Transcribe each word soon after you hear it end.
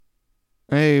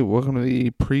Hey, welcome to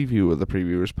the preview of the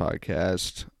Previewers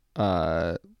Podcast.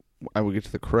 I will get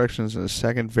to the corrections in a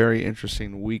second. Very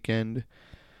interesting weekend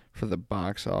for the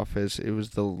box office. It was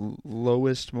the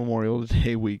lowest Memorial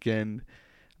Day weekend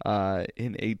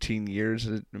in 18 years.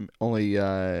 It only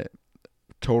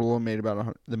total made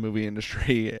about the movie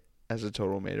industry as a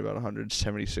total made about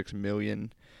 $176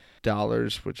 million.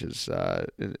 Which is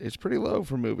it's pretty low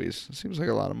for movies. It seems like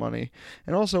a lot of money.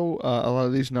 And also, a lot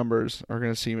of these numbers are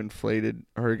going to seem inflated,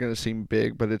 or are going to seem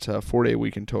big, but it's a 4-day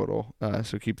weekend total,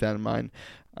 so keep that in mind.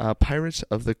 Pirates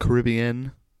of the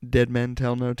Caribbean, Dead Men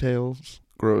Tell No Tales,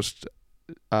 grossed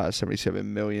 $77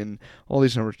 million. All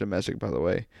these numbers domestic, by the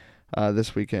way.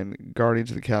 This weekend,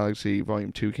 Guardians of the Galaxy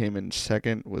Volume 2 came in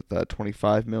second with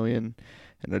 $25 million.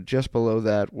 And just below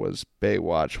that was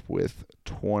Baywatch with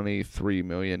 $23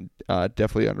 million.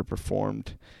 Definitely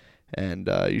underperformed. And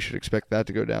you should expect that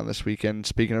to go down this weekend.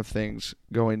 Speaking of things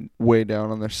going way down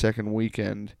on their second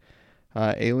weekend,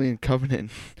 Alien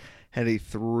Covenant had a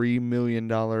 $3 million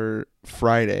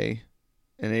Friday,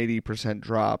 an 80%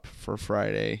 drop for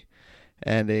Friday,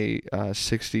 and a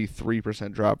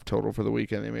 63% drop total for the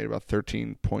weekend. They made about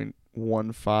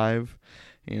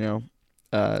 13.15,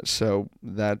 so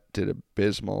that did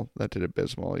abysmal.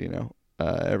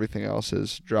 Everything else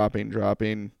is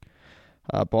dropping.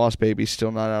 Boss Baby's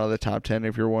still not out of the top 10,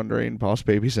 if you're wondering. Boss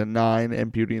Baby's at 9,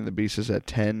 and Beauty and the Beast is at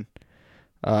 10.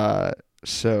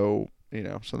 So,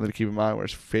 something to keep in mind,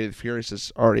 whereas Fate of the Furious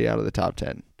is already out of the top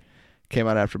 10. Came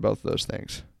out after both of those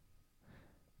things.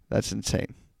 That's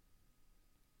insane.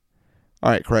 All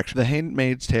right, correction. The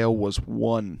Handmaid's Tale was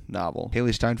one novel.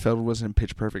 Haley Steinfeld was in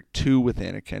Pitch Perfect 2 with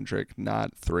Anna Kendrick,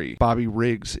 not 3. Bobby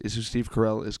Riggs is who Steve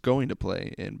Carell is going to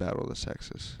play in Battle of the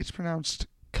Sexes. It's pronounced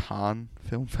Cannes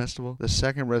Film Festival. The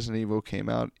second Resident Evil came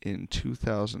out in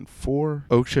 2004.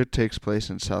 Okja takes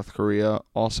place in South Korea.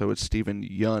 Also, it's Steven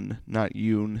Yeun, not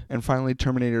Yoon. And finally,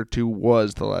 Terminator 2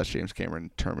 was the last James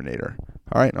Cameron Terminator.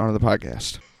 All right, on to the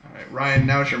podcast. All right, Ryan,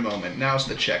 now's your moment. Now's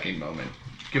the checking moment.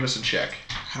 Give us a check.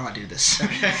 How do I do this?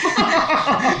 Okay.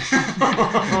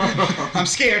 I'm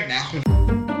scared now.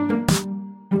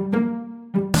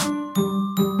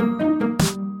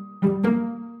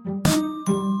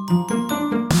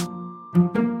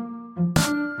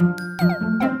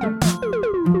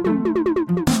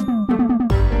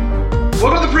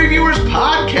 Welcome to the Previewers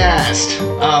Podcast.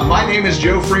 My name is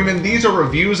Joe Freeman. These are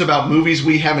reviews about movies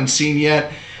we haven't seen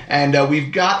yet. And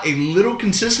we've got a little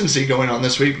consistency going on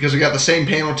this week because we got the same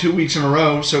panel 2 weeks in a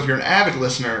row. So if you're an avid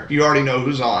listener, you already know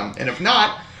who's on. And if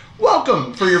not,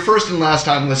 welcome for your first and last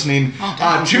time listening.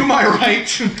 To my right.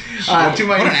 What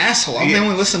an asshole. I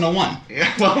only listen to one. Yeah,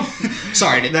 well,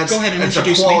 sorry. Go ahead and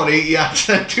introduce me. Quality. Yeah.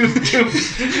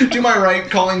 to my right,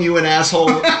 calling you an asshole,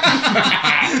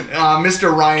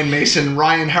 Mr. Ryan Mason.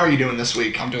 Ryan, how are you doing this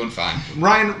week? I'm doing fine.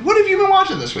 Ryan, what have you been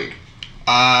watching this week?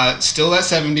 Still that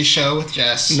 70s show with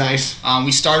Jess. Nice.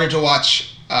 We started to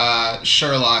watch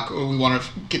Sherlock. We wanted to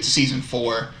get to season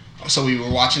 4, so we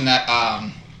were watching that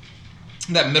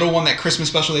middle one, that Christmas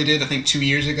special they did, I think 2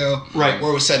 years ago. Right.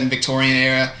 Where it was set in Victorian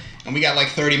era, and we got like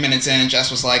 30 minutes in, and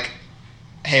Jess was like,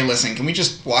 "Hey, listen, can we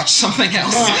just watch something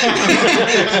else?"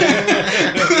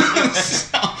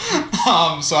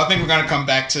 So I think we're gonna come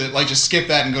back to just skip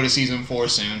that and go to season 4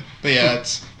 soon. But yeah,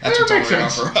 that's what's going on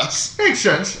for us. Makes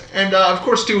sense. And of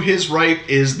course, to his right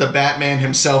is the Batman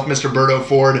himself, Mr. Berto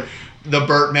Ford, the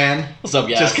Burt Man. What's up,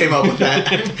 guys? Just came up with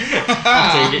that.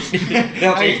 I'll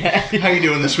take it. How you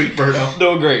doing this week, Berto?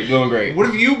 Doing great. What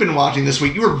have you been watching this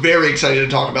week? You were very excited to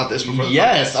talk about this before the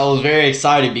Yes, I was very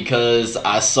excited because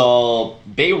I saw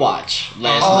Baywatch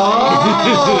last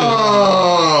night.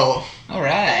 Oh! All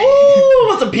right. Ooh,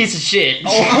 what's a piece of shit.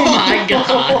 Oh my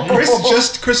god.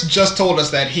 Chris just told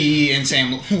us that he and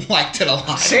Sam liked it a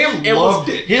lot. Sam loved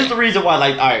it. Here's the reason why,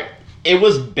 alright, it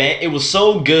was bad. It was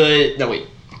so good. No, wait.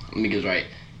 Let me get this right.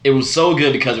 It was so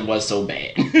good because it was so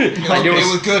bad.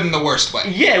 It was good in the worst way.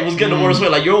 Yeah, it was good in the worst way.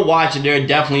 Like, you're watching, there are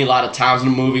definitely a lot of times in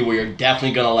the movie where you're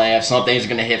definitely going to laugh. Some things are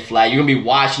going to hit flat. You're going to be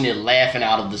watching it laughing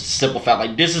out of the simple fact,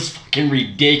 like, this is fucking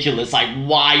ridiculous. Like,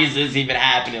 why is this even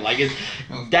happening? Like,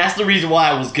 that's the reason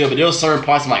why it was good. But there were certain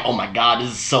parts I'm like, oh my god,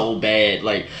 this is so bad.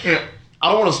 Like, yeah.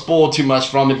 I don't want to spoil too much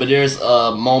from it, but there's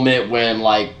a moment when,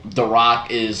 like, The Rock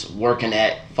is working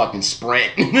at fucking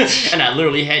Sprint, and I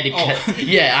literally had to, I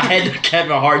had the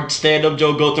Kevin Hart stand-up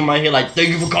joke go through my head, like, thank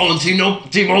you for calling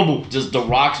T-Mobile. Just The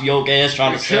Rock's yoke ass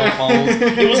trying to sell phones.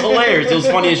 It was hilarious. It was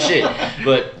funny as shit.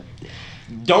 But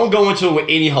don't go into it with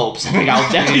any hopes. Like, I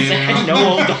was definitely saying,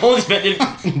 don't expect it.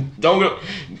 Don't go.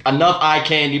 Enough eye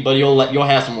candy, but you'll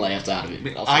have some laughs out of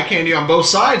it. Eye candy on both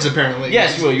sides, apparently.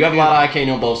 Yes, you will. You have a lot of eye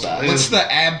candy on both sides. What's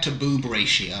the ab to boob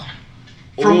ratio?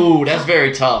 Ooh, that's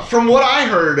very tough. From what I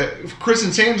heard, Chris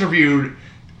and Sam's reviewed,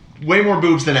 way more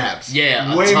boobs than abs.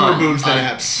 Yeah, way more boobs than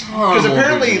abs. Because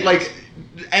apparently, like,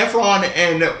 Efron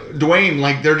and Dwayne,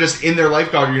 like, they're just in their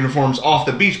lifeguard uniforms off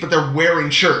the beach, but they're wearing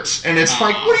shirts. And it's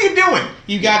like, what are you doing?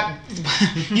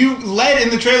 You led in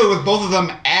the trailer with both of them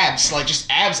abs, like just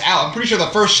abs out. I'm pretty sure the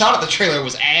first shot of the trailer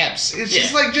was abs. It's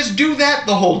just like, just do that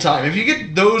the whole time. If you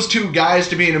get those two guys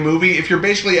to be in a movie, if you're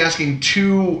basically asking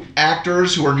two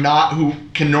actors who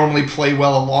can normally play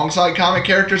well alongside comic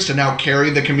characters to now carry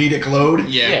the comedic load,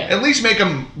 at least make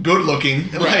them good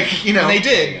looking. Right. Like, you know. And they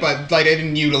did, but like they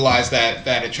didn't utilize that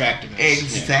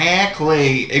attractiveness.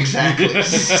 Exactly.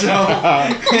 So,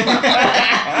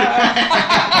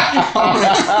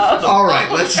 all right,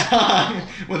 let's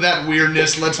with that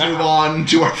weirdness, let's move on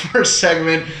to our first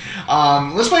segment.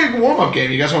 Let's play a warm-up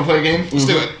game. You guys want to play a game? Let's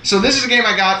do it. So this is a game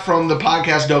I got from the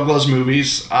podcast Doug Loves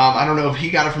Movies. I don't know if he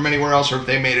got it from anywhere else or if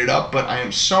they made it up, but I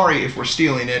am sorry if we're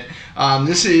stealing it.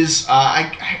 This is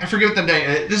I forget what the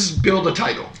name. This is Build a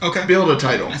Title. Okay. Build a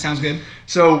Title. That sounds good.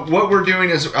 So what we're doing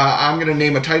is I'm going to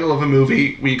name a title of a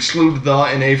movie. We exclude the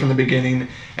and a from the beginning,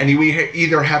 and you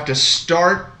either have to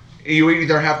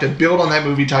build on that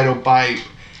movie title by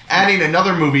adding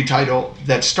another movie title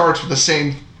that starts with the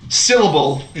same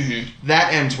syllable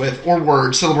that ends with, or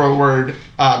word, syllable or word,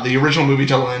 the original movie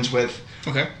title ends with.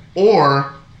 Okay.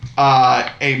 Or a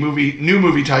new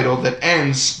movie title that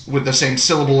ends with the same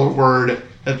syllable or word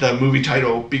that the movie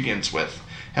title begins with.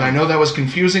 And I know that was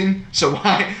confusing, so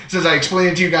since I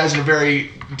explained it to you guys in a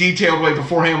very detailed way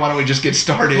beforehand, why don't we just get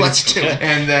started? Let's do it.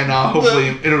 And then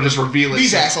hopefully it'll just reveal it.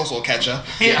 These assholes will catch up.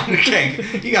 Yeah, okay.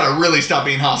 You gotta really stop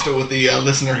being hostile with the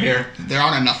listener here. There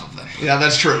aren't enough of them. Yeah,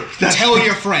 that's true. Tell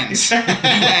your friends, you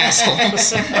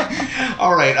assholes.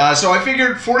 All right, so I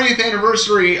figured 40th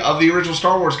anniversary of the original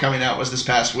Star Wars coming out was this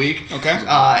past week. Okay.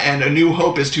 And A New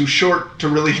Hope is too short to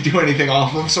really do anything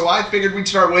off of, so I figured we'd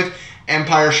start with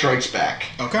Empire Strikes Back.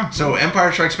 Okay. So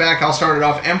Empire Strikes Back, I'll start it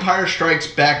off. Empire Strikes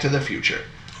Back to the Future.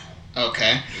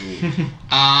 Okay.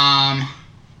 Oh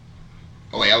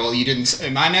wait, well you didn't say,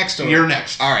 am I next? Or? You're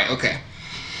next. Alright, okay.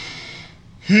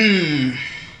 Can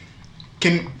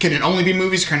it only be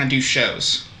movies or can I do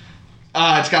shows?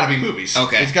 It's gotta be movies.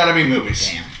 Okay. It's gotta be movies.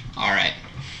 Damn. Alright.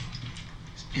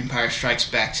 Empire Strikes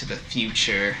Back to the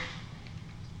Future.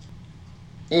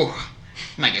 Ooh.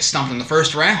 Might get stumped in the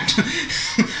first round.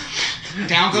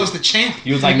 Down goes the champ.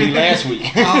 You was like me last week.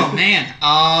 Oh man.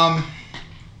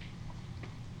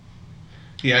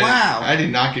 Yeah, wow. I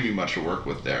did not give you much to work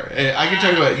with there. I can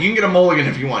tell you what, you can get a mulligan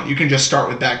if you want. You can just start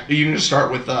with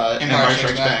Empire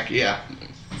Strikes Back. Yeah.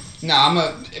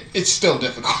 No, it's still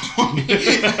difficult for me.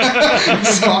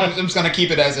 So I'm just gonna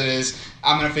keep it as it is.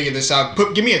 I'm gonna figure this out.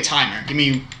 Give me a timer. Give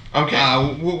me. Okay.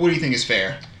 What do you think is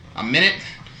fair? A minute?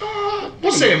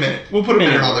 We'll say a minute. We'll put a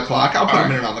minute on the clock. I'll put a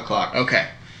minute on the clock. Okay.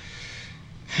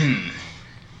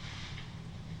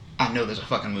 I know there's a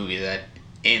fucking movie that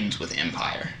ends with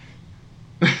Empire.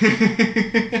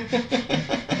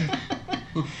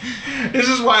 This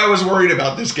is why I was worried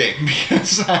about this game,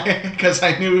 because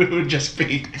I knew it would just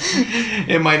be,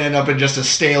 it might end up in just a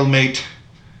stalemate.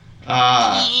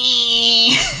 My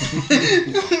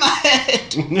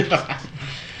head.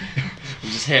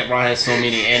 Just had Ron has so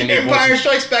many anime Empire voices.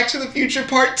 Strikes Back to the Future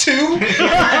Part 2. Oh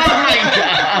my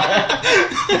god.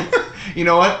 You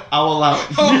know what? I'll allow it.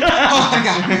 Oh my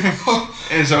god. Oh.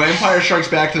 And so Empire Strikes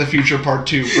Back to the Future Part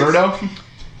 2. Berto?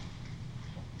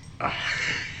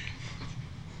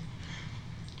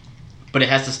 But it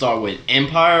has to start with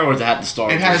Empire, or does it have to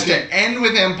start It with... has to end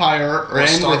with Empire, or end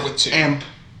start with with 2. Emp,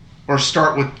 or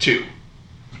start with 2.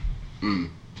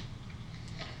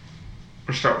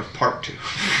 Or start with Part 2.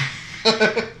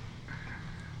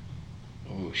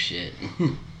 Oh shit.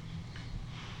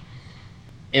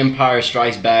 Empire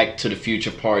Strikes Back to the Future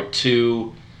Part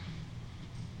 2.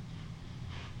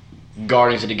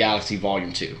 Guardians of the Galaxy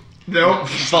Volume 2. Nope.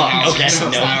 Fuck. Okay. That's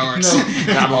not how it works.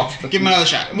 No. I'm off. Give him another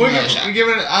shot. We'll give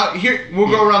it out here. We'll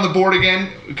go around the board again.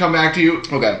 Come back to you.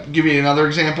 Okay. Give you another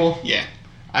example. Yeah.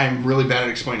 I'm really bad at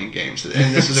explaining games,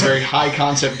 and this is a very high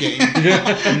concept game.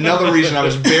 Another reason I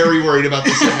was very worried about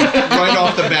this segment. Right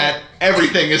off the bat,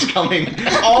 everything is coming.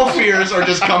 All fears are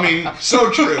just coming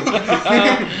so true.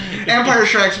 Empire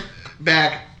Strikes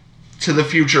Back to the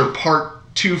Future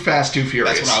Part 2 Fast, Too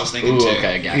Furious. That's what I was thinking Ooh, too.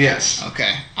 okay, gotcha. Yes.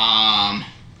 Okay.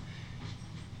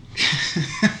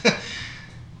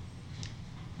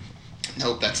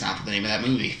 Nope, that's not the name of that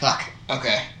movie. Fuck.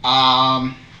 Okay.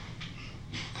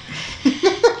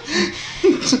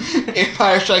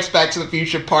 Empire Strikes Back to the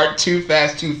Future Part 2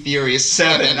 Fast, Too Furious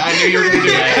 7. I knew you were going to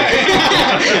do it.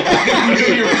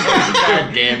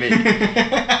 God damn it.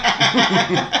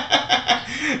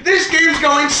 Everything's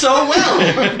going so well.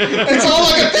 It's all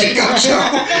I can think of, Joe.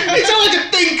 It's all I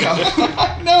can think of.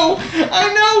 I know.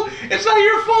 It's not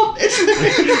your fault. It's the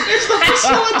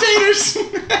facilitators.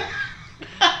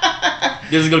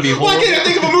 This is gonna be Why horrible. can't I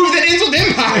think of a movie that ends with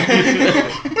Empire?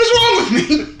 What is wrong with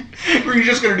me? Were you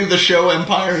just gonna do the show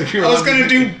Empire? If you're I was allowed going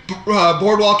to do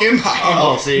Boardwalk Empire.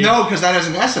 Oh, see. No, because that has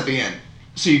an S at the end,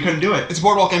 so you couldn't do it. It's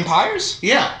Boardwalk Empires?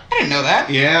 Yeah. I didn't know that.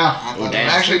 Yeah. I thought Oh, it damn.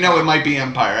 was- Actually, no, it might be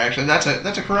Empire. Actually, that's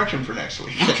a correction for next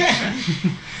week. Okay.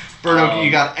 Berto,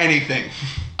 you got anything?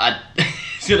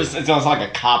 It's gonna sound like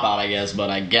a cop out, I guess, but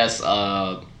I guess.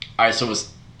 All right, so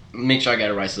make sure I got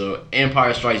it right. So,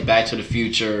 Empire Strikes Back to the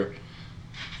Future,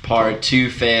 Part 2,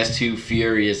 Fast 2,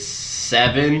 Furious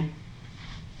 7.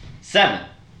 7.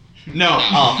 No.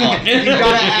 Oh, fuck. You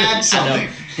gotta add something.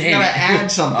 Damn. You gotta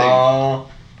add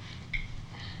something.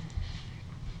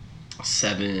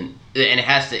 7, and it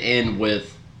has to end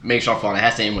with. Make sure I'm following. It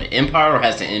has to end with Empire, or it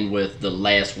has to end with the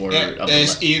last word of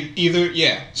There's either,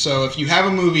 yeah. So if you have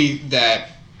a movie that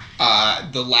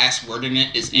the last word in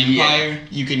it is Empire,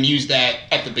 you can use that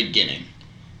at the beginning.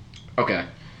 Okay.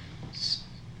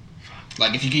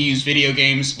 Like if you could use video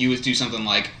games, you would do something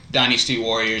like Dynasty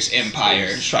Warriors, Empire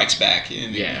Strikes Back,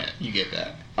 and you get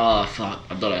that. Fuck.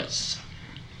 I thought that's.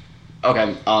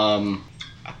 Okay.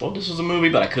 I thought this was a movie,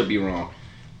 but I could be wrong.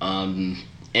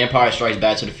 Empire Strikes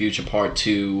Back to the Future Part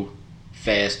 2,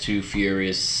 Fast 2,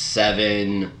 Furious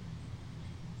 7.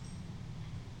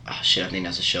 Oh shit, I think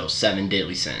that's a show. 7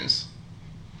 Deadly Sins.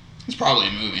 It's probably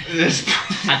a movie.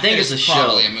 I think it's a show.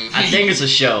 Probably a movie. I think it's a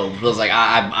show. Because like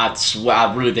I swear,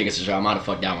 I really think it's a show. I might have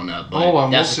fucked that one up. But We'll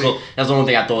that's see. cool. That's the only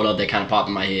thing I thought of that kind of popped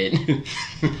in my head.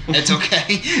 It's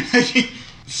okay.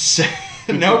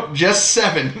 Nope, just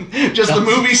 7. Just the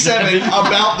movie 7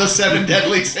 about the 7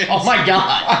 deadly sins. Oh my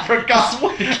god! I forgot. I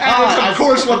swear to And God, that's, of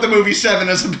course, what the movie 7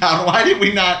 is about. Why did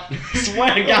we not?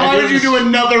 Swear to God! Why did you do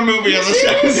another movie on the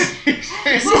 7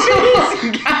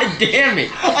 God damn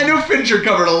it! I know Fincher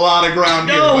covered a lot of ground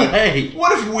No here, but way!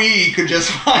 what if we could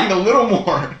just find a little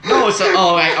more? No, it's okay,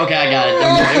 I got it.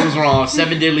 Never mind. It was wrong.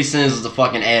 7 Deadly Sins is a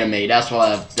fucking anime. That's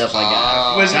why I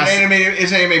got it. Was it an That's- anime?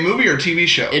 Is it an anime movie or TV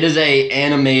show? It is a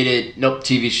animated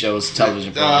TV show. It's a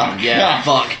television program. Yeah,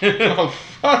 God. fuck. Oh,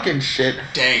 fucking shit.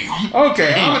 Damn.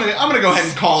 Okay, I'm gonna go ahead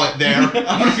and call it there.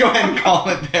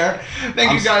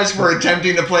 Thank you guys for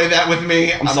attempting to play that with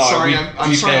me. I'm sorry. I'm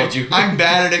We sorry. failed you. I'm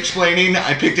bad at explaining.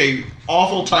 I picked a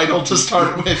awful title to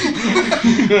start with.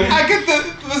 I get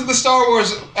the Star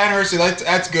Wars anniversary.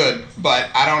 That's good, but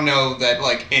I don't know that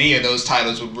like any of those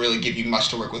titles would really give you much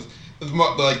to work with.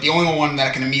 Like the only one that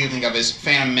I can immediately think of is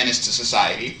Phantom Menace to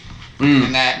Society,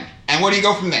 and where do you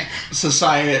go from there?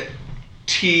 Society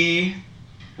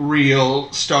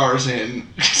Real stars in.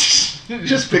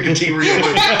 Just pick a T Real.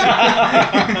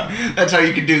 That's how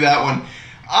you can do that one.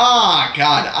 Ah,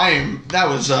 God, that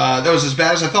was as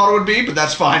bad as I thought it would be, but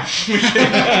that's fine.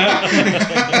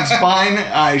 It's fine.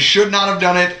 I should not have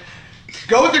done it.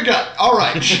 Go with your gut. All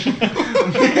right.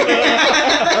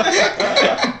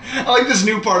 I like this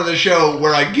new part of the show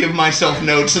where I give myself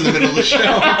notes in the middle of the show.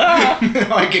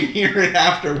 I can hear it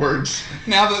afterwards.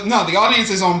 Now the audience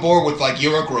is on board with like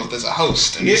your growth as a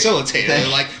host and facilitator. They're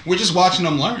like, we're just watching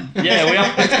them learn. Yeah, we are.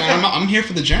 I'm here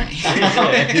for the journey.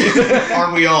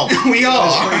 Aren't we all? We all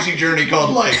This are. crazy journey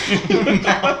called life.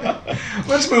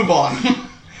 Let's move on.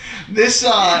 This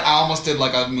I almost did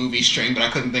like a movie string, but I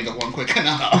couldn't think of one quick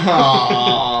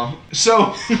enough.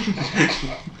 So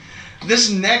this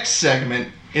next segment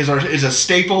is a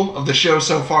staple of the show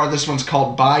so far. This one's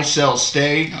called Buy, Sell,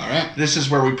 Stay. All right. This is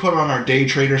where we put on our day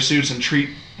trader suits and treat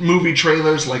movie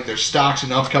trailers like they're stocks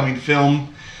in upcoming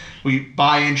film. We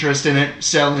buy interest in it,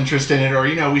 sell interest in it, or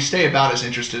we stay about as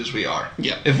interested as we are.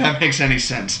 Yeah. If that makes any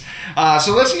sense.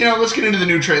 So let's get into the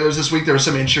new trailers this week. There were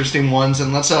some interesting ones,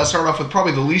 and let's start off with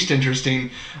probably the least interesting.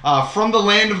 From the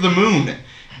Land of the Moon.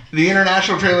 The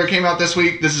international trailer came out this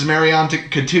week. This is Marion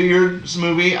Cotillard's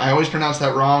movie. I always pronounce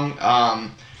that wrong.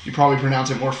 You probably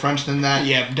pronounce it more French than that.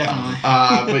 Yeah, definitely.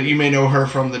 But you may know her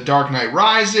from The Dark Knight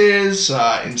Rises,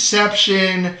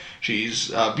 Inception. She's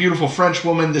a beautiful French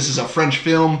woman. This is a French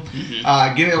film.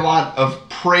 Mm-hmm. Getting a lot of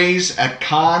praise at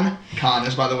Cannes. Cannes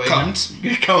is, by the way... Cones.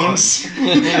 Cones.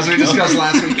 As we discussed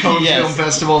last week, Cones Yes. Film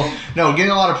Festival. No,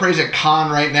 getting a lot of praise at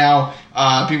Cannes right now.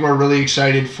 People are really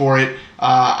excited for it.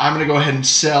 I'm going to go ahead and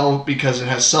sell because it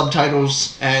has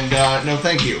subtitles, and no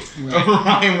thank you. Right.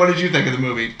 Ryan, what did you think of the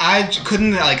movie? I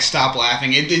couldn't stop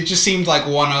laughing. It just seemed like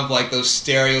one of those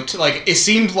it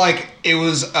seemed like it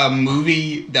was a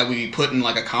movie that we put in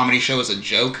a comedy show as a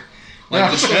joke.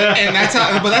 Like, and that's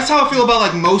how I feel about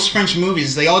like most French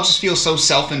movies. They all just feel so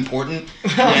self-important.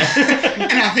 Yeah.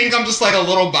 And I think I'm just like a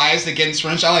little biased against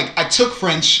French. I took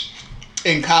French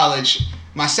in college.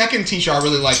 My second teacher I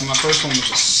really liked. My first one was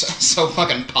just so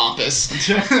fucking pompous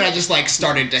that I just like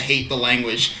started to hate the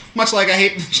language, much like I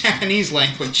hate the Japanese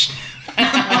language.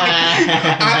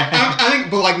 I think,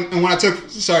 but like when I took,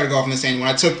 sorry to go off on this tangent, when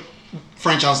I took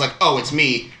French, I was like, oh, it's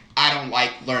me. I don't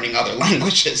like learning other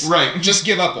languages. Right. Just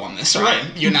give up on this. Right.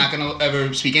 You're not gonna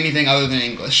ever speak anything other than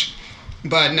English.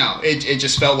 But no, it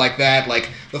just felt like that. Like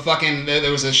the fucking,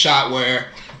 there was a shot where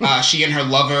she and her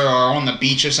lover are on the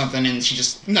beach or something, and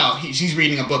she's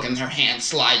reading a book and her hand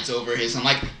slides over his. I'm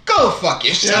like, go fuck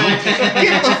yourself.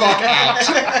 Get the fuck out.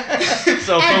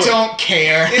 I don't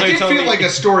care. It did feel like a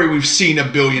story we've seen a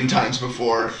billion times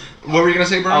before. What were you gonna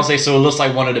say, bro? I'll say, so it looks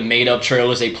like one of the made-up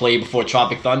trailers they played before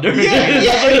Tropic Thunder. Yeah,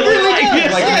 it really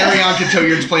does. Like Marion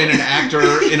Cotillard's playing an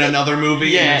actor in another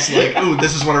movie, and it's like, ooh,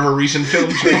 this is one of her recent film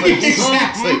trailers.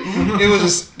 Exactly. It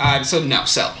was so no,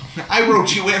 sell. I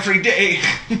wrote you every day.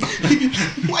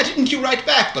 Why didn't you write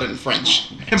back, but in French?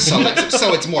 So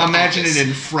it's more. Imagine pompous. it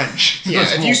in French. Yeah,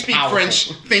 if you speak powerful.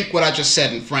 French, think what I just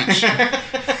said in French.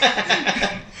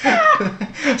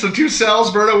 So 2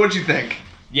 cells, Berto. What'd you think?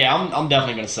 Yeah, I'm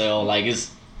definitely gonna sell. Like, it's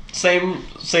same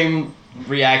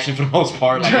reaction for the most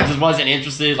part. Like, I just wasn't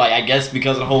interested. Like, I guess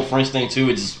because of the whole French thing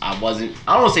too. I don't want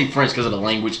to say French because of the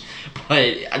language,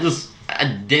 but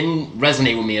I didn't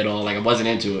resonate with me at all. Like, I wasn't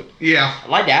into it. Yeah. I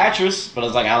like the actress, but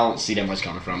it's like I don't see that much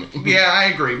coming from it. Yeah, I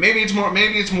agree. Maybe it's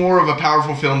more of a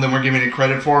powerful film than we're giving it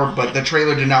credit for. But the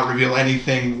trailer did not reveal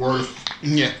anything worth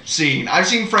seeing. I've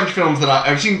seen French film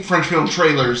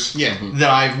trailers that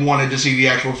I've wanted to see the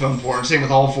actual film for, and same with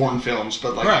all foreign films.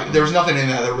 But like, there was nothing in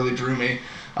that really drew me.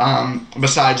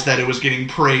 Besides that, it was getting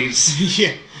praise.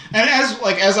 Yeah. And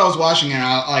as I was watching it,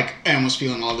 and was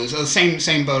feeling all this, the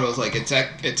same boat. I was like, it's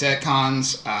at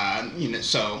cons,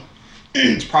 so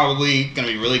it's probably gonna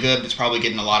be really good. It's probably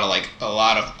getting a lot of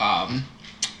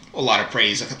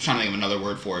praise. I'm trying to think of another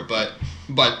word for it, but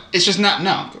it's just not.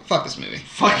 No, fuck this movie.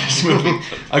 Fuck this movie.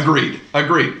 Agreed.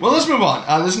 Well, let's move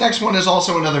on. This next one is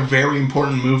also another very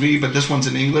important movie, but this one's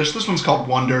in English. This one's called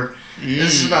Wonder.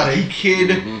 This is about a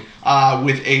kid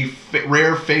with a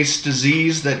rare face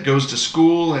disease that goes to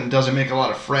school and doesn't make a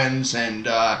lot of friends, and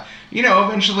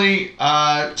eventually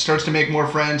starts to make more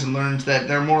friends and learns that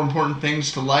there are more important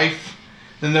things to life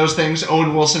than those things.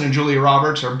 Owen Wilson and Julia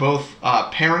Roberts are both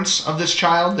parents of this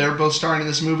child. They're both starring in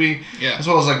this movie, as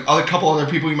well as like a couple other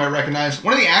people you might recognize.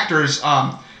 One of the actors,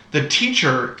 the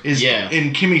teacher, is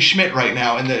in Kimmy Schmidt right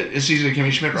now, in the season of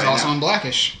Kimmy Schmidt right now. He's also in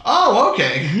Blackish. Oh,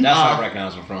 okay. That's where I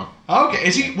recognize him from.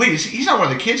 Okay, he's not one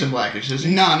of the kids in Blackish, is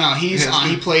he? No,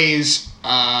 he plays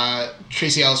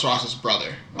Tracy Ellis Ross's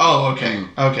brother. Oh, okay.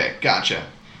 Okay, gotcha.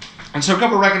 And so a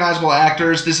couple of recognizable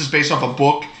actors. This is based off a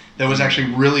book that was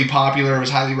actually really popular. It was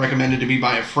highly recommended to me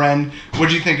by a friend. What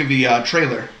did you think of the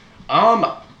trailer?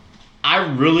 I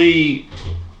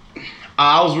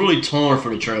was really torn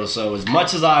for the trailer, so as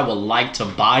much as I would like to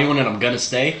buy one, and I'm gonna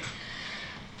stay,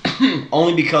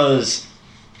 only because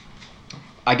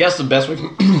I guess the best way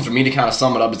for me to kind of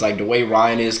sum it up is like the way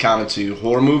Ryan is kind of to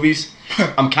horror movies.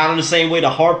 I'm kind of the same way to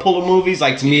heart puller movies.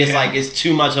 Like, to me, it's like it's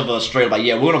too much of a straight like,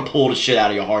 yeah, we're gonna pull the shit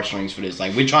out of your heartstrings for this.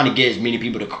 Like, we're trying to get as many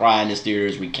people to cry in this theater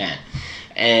as we can,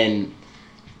 and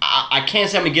I can't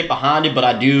say I'm gonna get behind it, but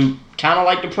I do kind of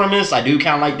like the premise. I do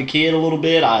kind of like the kid a little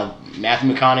bit.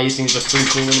 Matthew McConaughey seems like pretty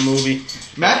cool in the movie.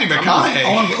 Matthew McConaughey.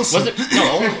 Owen Wilson. Was it?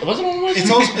 No, was it Owen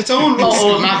Wilson? It's Owen Wilson.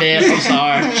 Oh, my bad. I'm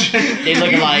sorry. They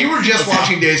looking like You were just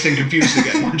watching Dazed and Confused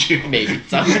again, weren't you? maybe.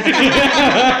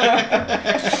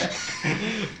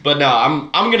 But no,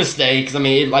 I'm gonna stay because I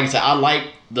mean, like I said, I like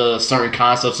the certain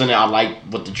concepts in it. I like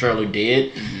what the trailer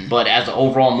did, but as an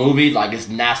overall movie, like, it's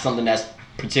not something that's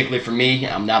particularly for me.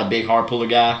 I'm not a big hard puller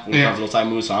guy when it comes to those type of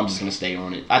movies, so I'm just gonna stay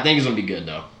on it. I think it's gonna be good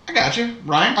though. I got you,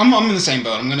 Ryan. I'm in the same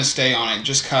boat. I'm gonna stay on it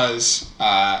just because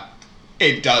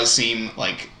it does seem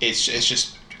like it's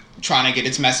just trying to get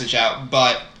its message out.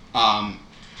 But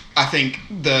I think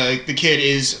the kid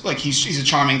is like he's a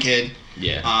charming kid.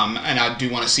 Yeah. And I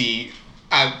do want to see.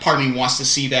 Part of me wants to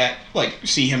see that, like,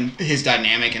 see his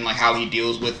dynamic and like how he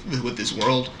deals with this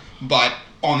world. But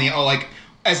on the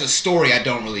as a story, I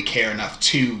don't really care enough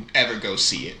to ever go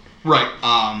see it. Right.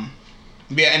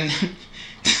 Yeah, and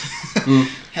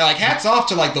like, hats off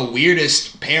to like the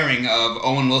weirdest pairing of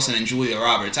Owen Wilson and Julia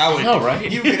Roberts. I would. I know, right?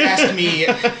 You could ask me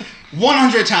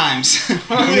 100 times who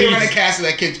they were gonna cast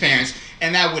that kid's parents,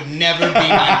 and that would never be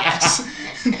my guess.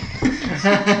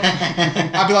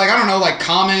 I'd be like, I don't know, like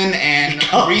Common and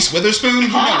Reese Witherspoon. Who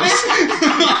knows?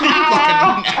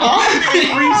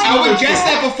 I would guess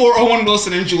that before Owen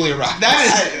Wilson and Julia Roberts.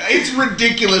 It's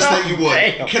ridiculous that you would.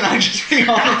 Damn. Can I just be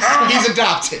honest? He's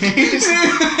adopted.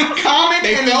 Common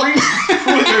They and felt- Reese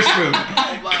Witherspoon.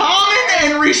 Common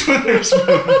and Reese Witherspoon.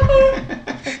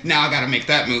 Now I gotta make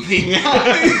that movie.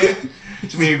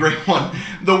 It's gonna be a great one.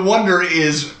 The wonder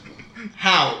is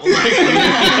how. And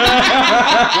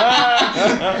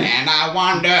I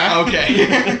wonder. Okay.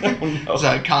 It's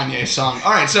a Kanye song.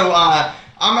 All right, so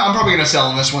I'm probably gonna sell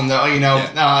on this one though.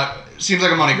 Seems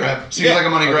like a money grab.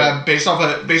 Based off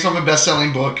a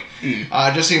best-selling book.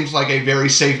 Just seems like a very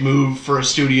safe move for a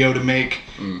studio to make,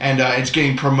 and it's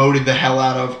getting promoted the hell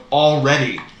out of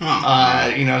already.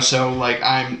 So like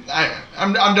I'm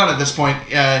done at this point.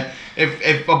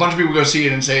 If a bunch of people go see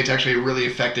it and say it's actually a really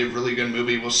effective, really good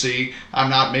movie, we'll see. I'm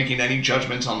not making any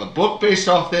judgments on the book based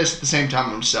off this. At the same time,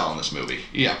 I'm selling this movie.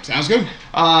 Yeah, sounds good.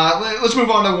 Let's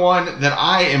move on to one that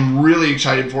I am really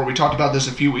excited for. We talked about this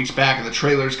a few weeks back, and the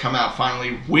trailers come out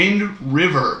finally. Wind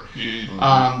River.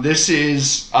 This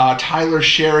is Tyler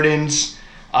Sheridan's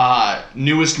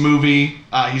newest movie.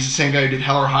 He's the same guy who did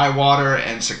Hell or High Water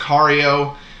and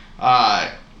Sicario.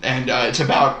 And it's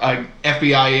about an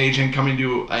FBI agent coming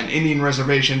to an Indian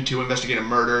reservation to investigate a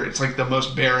murder. It's like the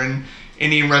most barren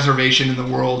Indian reservation in the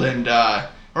world,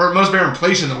 or most barren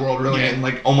place in the world, really, and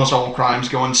like almost all crimes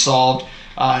go unsolved.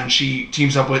 And she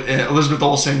teams up with Elizabeth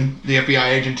Olsen, the FBI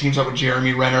agent, teams up with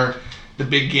Jeremy Renner, the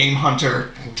big game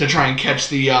hunter, to try and catch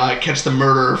the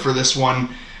murderer for this one.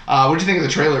 What do you think of the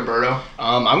trailer, Berto?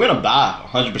 I'm gonna buy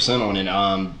 100% on it.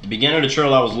 The beginning of the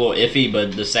trailer I was a little iffy,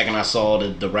 but the second I saw the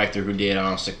director who did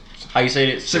how you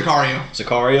say it?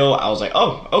 Sicario. I was like,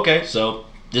 oh, okay, so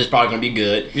this is probably gonna be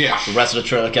good. Yeah. The rest of the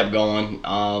trailer kept going.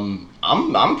 I'm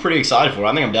pretty excited for it.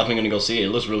 I think I'm definitely gonna go see it. It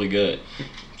looks really good.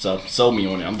 So sold me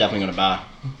on it. I'm definitely gonna buy.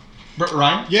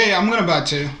 Ryan? Yeah, I'm gonna buy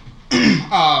too.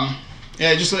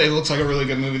 It looks like a really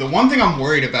good movie. The one thing I'm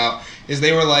worried about is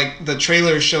they were like, the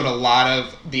trailer showed a lot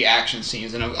of the action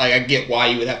scenes, and I get why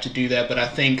you would have to do that, but I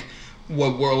think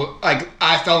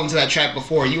I fell into that trap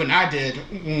before. You and I did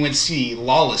when we went to see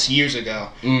Lawless years ago.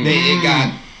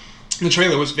 The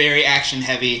trailer was very action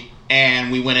heavy,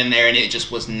 and we went in there and it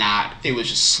just was not. It was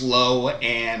just slow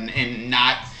and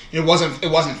not. It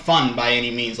wasn't fun by any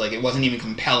means. Like, it wasn't even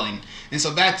compelling. And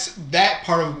so that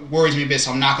part of worries me a bit.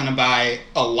 So I'm not going to buy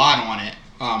a lot on it.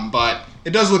 But it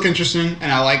does look interesting,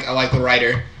 and I like the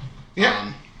writer.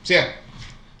 Yeah. Yeah.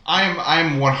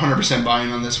 I'm 100%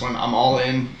 buying on this one. I'm all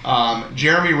in.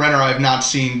 Jeremy Renner I've not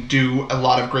seen do a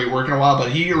lot of great work in a while,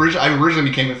 but I originally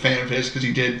became a fan of his because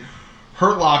he did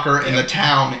Hurt Locker and The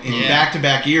Town in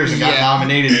back-to-back years and got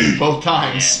nominated both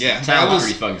times. Yeah. That was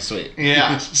pretty fucking sweet.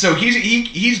 Yeah. So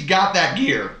he's got that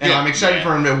gear, and I'm excited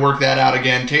for him to work that out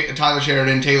again.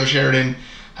 Taylor Sheridan.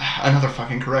 Another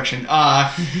fucking correction.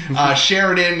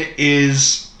 Sheridan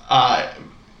is,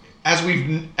 as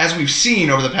we've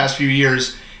seen over the past few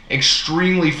years,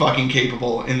 extremely fucking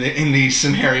capable in these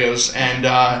scenarios. And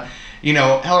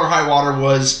Hell or High Water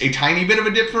was a tiny bit of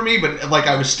a dip for me, but like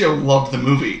I still loved the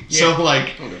movie. Yeah.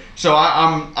 So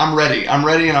I'm ready. I'm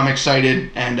ready, and I'm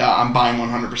excited, and I'm buying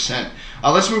 100%.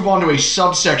 Let's move on to a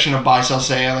subsection of Buy Sell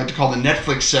Say I like to call the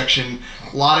Netflix section.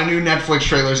 A lot of new Netflix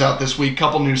trailers out this week.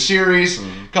 Couple new series,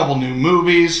 couple new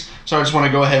movies. So I just want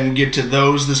to go ahead and get to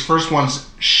those. This first one's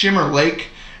Shimmer Lake.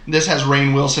 This has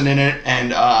Rainn Wilson in it,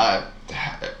 and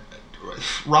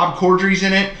Rob Corddry's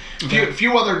in it. A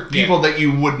few other people that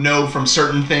you would know from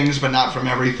certain things, but not from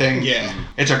everything. Yeah.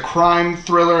 It's a crime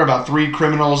thriller about three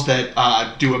criminals that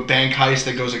do a bank heist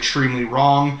that goes extremely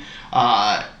wrong.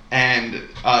 And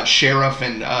sheriff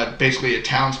and basically a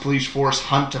town's police force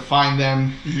hunt to find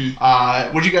them.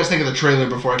 What do you guys think of the trailer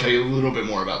before I tell you a little bit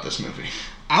more about this movie?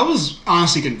 I was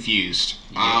honestly confused.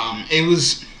 I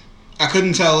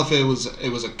couldn't tell if it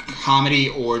was a comedy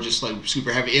or just like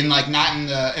super heavy, and like not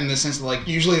in the sense that like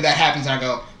usually that happens and I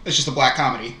go, it's just a black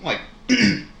comedy, like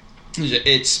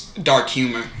it's dark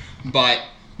humor, but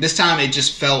this time it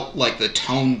just felt like the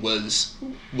tone was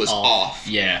off.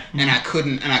 Yeah. And I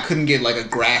couldn't get like a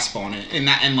grasp on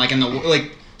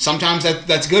it. Sometimes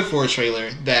that's good for a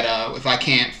trailer, that if I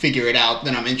can't figure it out,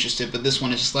 then I'm interested, but this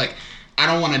one is just like, I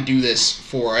don't want to do this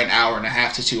for an hour and a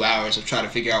half to 2 hours of trying to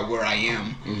figure out where I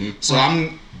am. So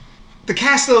the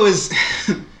cast though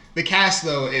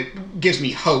it gives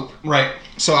me hope. Right.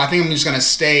 So I think I'm just going to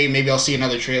stay, maybe I'll see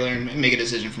another trailer and make a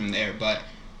decision from there, but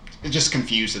I'm just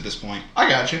confused at this point. I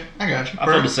got you. I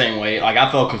felt the same way. Like,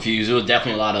 I felt confused. There was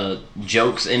definitely a lot of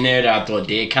jokes in there that I thought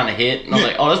did kind of hit. And I was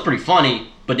like, oh, that's pretty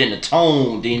funny. But then the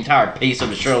tone, the entire pace of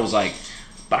the show was like,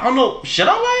 But I don't know, should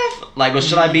I laugh? Like, or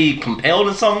should I be compelled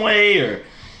in some way? Or,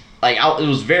 like, I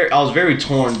was very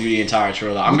torn through the entire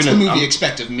trailer. What's the movie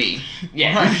expect of me?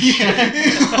 Yeah. How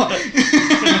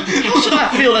should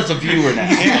I feel as a viewer now?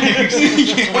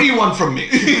 What do you want from me?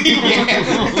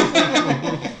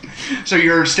 So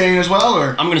you're staying as well,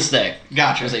 or? I'm gonna stay.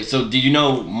 Gotcha. So, did you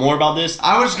know more about this?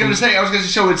 I was gonna say.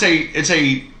 So it's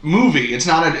a movie. It's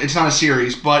not a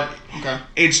series, but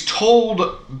it's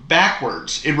told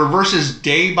backwards. It reverses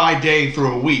day by day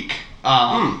through a week.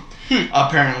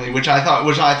 Apparently, which I thought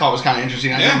was kind of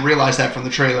interesting. I didn't realize that from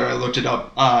the trailer. I looked it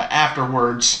up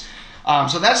afterwards.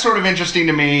 So that's sort of interesting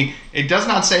to me. It's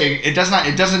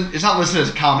not listed as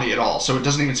a comedy at all, so it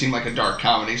doesn't even seem like a dark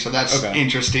comedy. So that's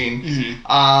interesting.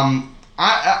 Mm-hmm.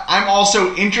 I'm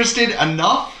also interested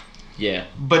enough,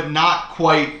 but not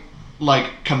quite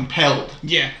like compelled.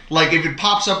 Yeah, like if it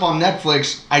pops up on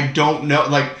Netflix, I don't know.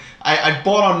 Like I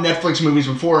bought on Netflix movies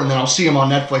before, and then I'll see them on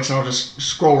Netflix, and I'll just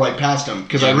scroll right past them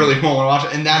because I really won't want to watch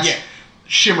it. And that's. Yeah.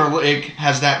 Shimmer Lake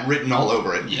has that written all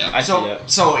over it. Yeah, I see that.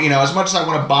 So as much as I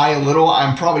want to buy a little,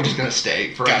 I'm probably just gonna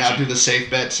stay for right now. Do the safe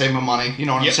bet, save my money. You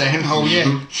know what I'm saying? Oh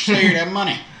yeah, save that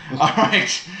money. All right.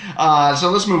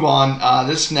 So let's move on.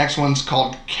 This next one's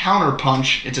called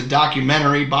Counterpunch. It's a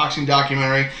documentary, boxing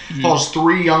documentary. Follows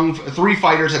three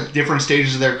fighters at different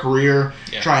stages of their career,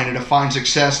 trying to define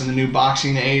success in the new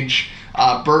boxing age.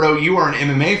 Berto, you are an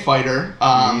MMA fighter,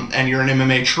 and you're an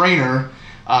MMA trainer.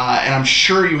 And I'm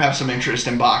sure you have some interest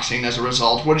in boxing as a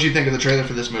result. What did you think of the trailer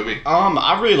for this movie?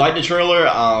 I really liked the trailer.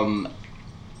 And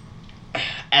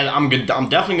I'm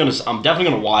definitely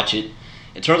gonna watch it.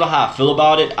 In terms of how I feel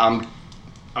about it, I'm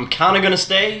kind of gonna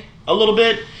stay a little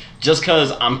bit, just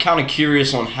because I'm kind of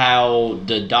curious on how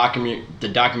the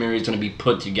documentary is gonna be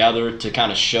put together to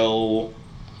kind of show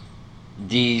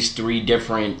these three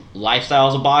different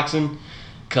lifestyles of boxing.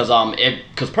 Because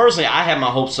personally, I had my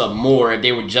hopes up more if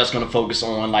they were just going to focus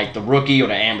on like the rookie or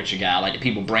the amateur guy, like the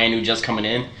people brand new just coming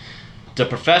in. The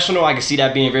professional, I can see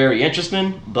that being very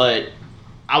interesting, but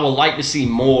I would like to see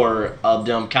more of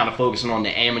them kind of focusing on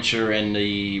the amateur and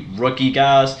the rookie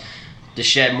guys to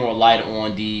shed more light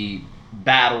on the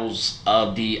battles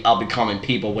of the up-and-coming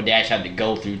people, what they actually have to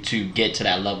go through to get to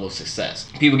that level of success.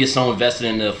 People get so invested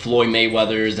in the Floyd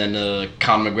Mayweathers and the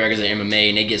Conor McGregors of MMA,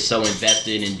 and they get so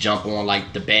invested and jump on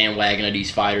like the bandwagon of these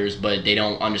fighters, but they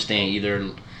don't understand either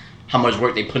how much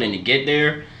work they put in to get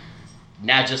there,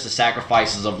 not just the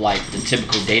sacrifices of like the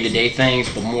typical day-to-day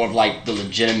things, but more of like the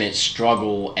legitimate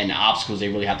struggle and the obstacles they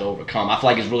really have to overcome. I feel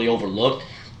like it's really overlooked.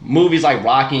 Movies like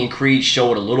Rocky and Creed show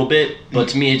it a little bit, but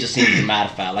to me it just seems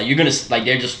dramatified. Like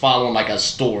they're just following like a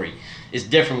story. It's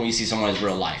different when you see someone's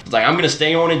real life. It's like I'm gonna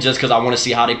stay on it just because I want to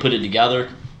see how they put it together,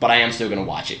 but I am still gonna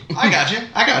watch it. I got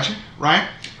you. Ryan?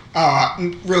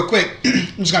 Real quick, I'm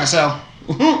just gonna sell.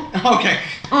 Okay.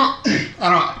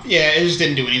 It just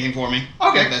didn't do anything for me.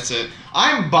 Okay, that's it.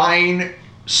 I'm buying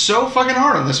so fucking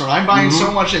hard on this one. I'm buying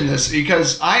so much in this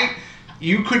because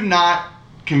you could not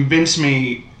convince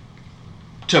me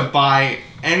to buy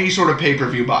any sort of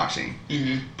pay-per-view boxing.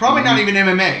 Probably not even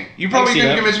MMA. You probably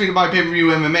couldn't convince me to buy pay-per-view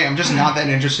MMA. I'm just not that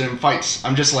interested in fights.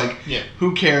 I'm just like,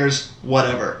 who cares?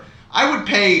 Whatever. I would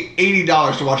pay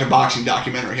 $80 to watch a boxing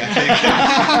documentary, I think.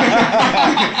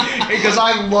 Because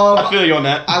I feel you on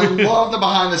that. I love the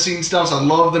behind-the-scenes stuff. I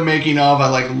love the making of.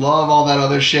 I love all that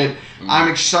other shit. I'm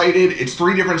excited. It's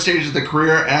 3 different stages of the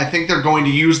career, and I think they're going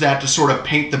to use that to sort of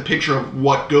paint the picture of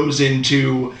what goes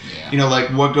into,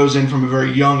 what goes in from a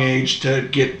very young age to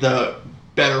get the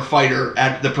better fighter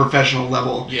at the professional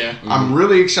level. Yeah. I'm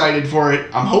really excited for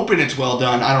it. I'm hoping it's well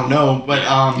done. I don't know, but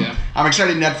I'm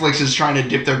excited Netflix is trying to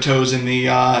dip their toes in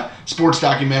the sports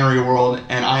documentary world,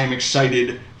 and I am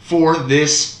excited for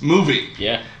this movie.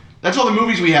 Yeah. That's all the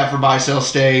movies we have for Buy, Sell,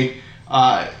 Stay.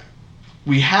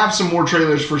 We have some more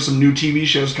trailers for some new TV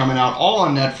shows coming out, all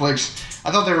on Netflix. I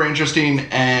thought they were interesting,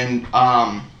 and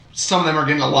some of them are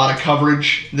getting a lot of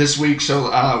coverage this week, so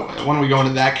why don't we go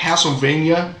into that?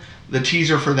 Castlevania, the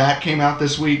teaser for that came out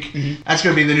this week. That's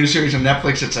going to be the new series on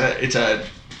Netflix. It's a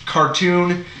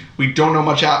cartoon. We don't know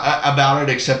much about it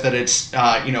except that it's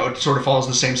it sort of follows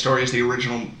the same story as the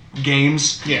original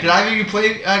games. Yeah. Did either of you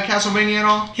play Castlevania at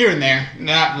all? Here and there,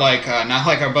 not like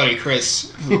our buddy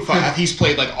Chris. He's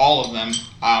played like all of them.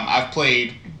 I've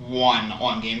played one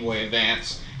on Game Boy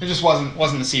Advance. It just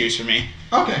wasn't a series for me.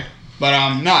 Okay. But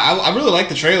I really liked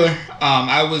the trailer.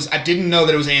 I didn't know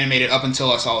that it was animated up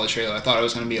until I saw the trailer. I thought it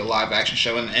was going to be a live action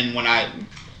show, and when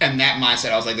and that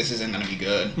mindset, I was like, this isn't going to be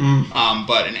good.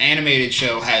 But an animated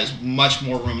show has much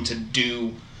more room to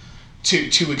do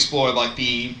to explore like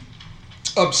the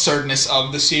absurdness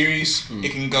of the series.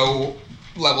 It can go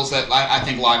levels that I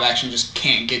think live action just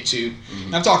can't get to.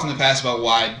 And I've talked in the past about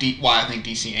why I think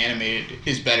DC animated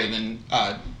is better than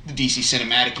the DC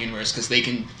cinematic universe, because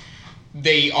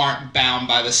they aren't bound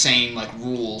by the same like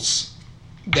rules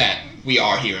that we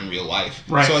are here in real life.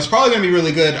 Right. So it's probably going to be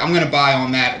really good. I'm going to buy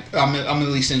on that. I'm at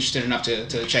least interested enough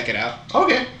to check it out.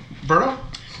 Okay. Berto?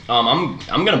 I'm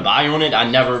gonna buy on it. I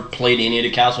never played any of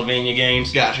the Castlevania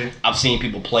games. Gotcha. I've seen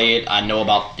people play it. I know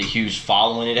about the huge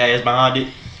following it has behind it.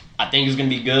 I think it's gonna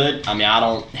be good. I mean, I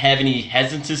don't have any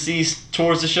hesitancies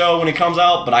towards the show when it comes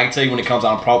out, but I can tell you when it comes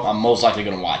out, I'm most likely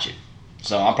gonna watch it.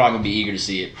 So I'm probably gonna be eager to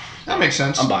see it. That makes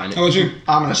sense. I'm buying it. How about you?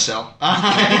 I'm gonna sell. I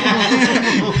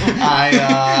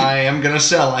am gonna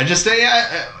sell. I just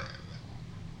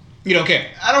You don't care.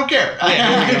 I don't care.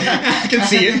 I can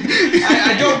see it.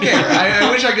 I don't care. I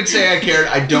wish I could say I cared.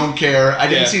 I don't care. I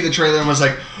didn't see the trailer and was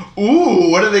like, ooh,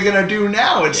 what are they gonna do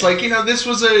now? It's like, this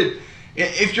was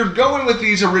if you're going with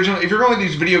these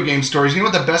video game stories, you know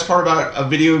what the best part about a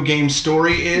video game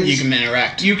story is? You can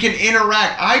interact. You can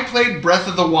interact. I played Breath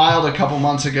of the Wild a couple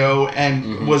months ago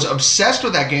and was obsessed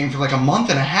with that game for like a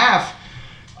month and a half.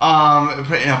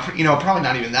 Probably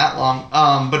not even that long.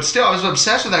 But still, I was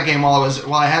obsessed with that game while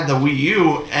I had the Wii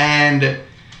U, and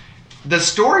the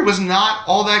story was not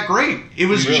all that great. It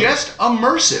was just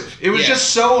immersive. It was just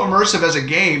so immersive as a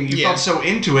game. You felt so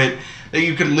into it that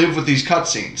you could live with these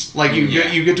cutscenes. Like you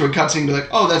get to a cutscene and be like,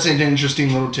 oh, that's an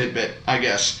interesting little tidbit, I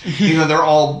guess. They're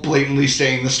all blatantly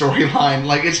saying the storyline.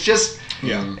 Like it's just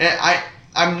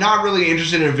I'm not really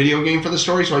interested in a video game for the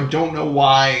story, so I don't know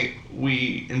why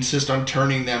we insist on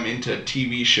turning them into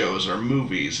TV shows or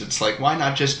movies. It's like, why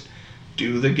not just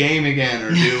do the game again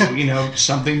or do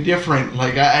something different?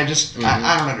 Like I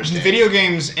don't understand. Video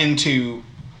games into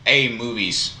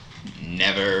movies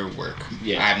never work.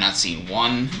 I have not seen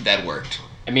one that worked.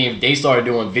 I mean, if they started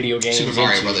doing video games, Super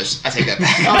Mario Brothers. I take that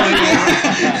back.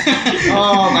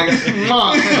 Oh my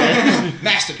god.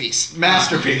 Masterpiece.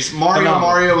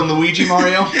 Mario and Luigi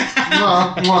Mario.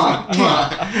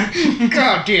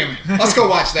 God damn it. Let's go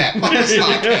watch that. Let's See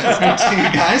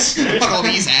you guys. Fuck all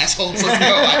these assholes. Let's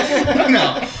go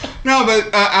watch. No,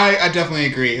 but I definitely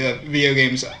agree that video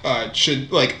games are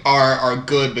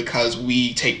good because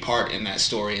we take part in that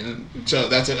story, and so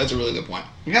that's a really good point.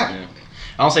 Yeah.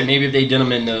 I don't say maybe if they did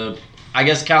them in I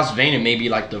guess Castlevania may be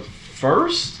like the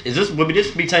first. Would this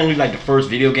be technically like the first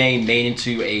video game made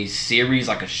into a series,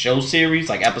 like a show series,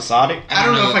 like episodic? I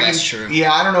don't know if that's true.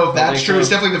 Yeah, I don't know if that's true. It's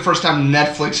definitely the first time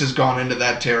Netflix has gone into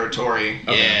that territory.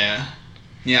 Okay.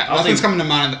 Yeah. Nothing's coming to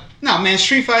mind. No, man,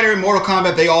 Street Fighter and Mortal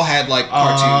Kombat, they all had like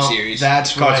cartoon series.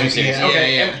 That's cartoon right. series. Yeah.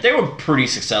 Okay. And they were pretty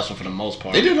successful for the most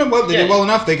part. They did well. They did well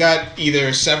enough. They got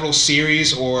either several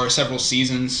series or several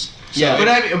seasons. So But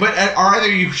are either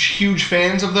you huge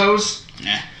fans of those?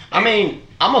 Nah. I mean,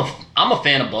 I'm a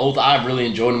fan of both. I really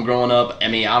enjoyed them growing up. I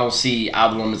mean, I don't see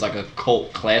either one as like a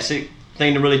cult classic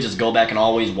thing to really just go back and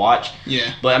always watch.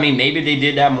 Yeah. But I mean, maybe they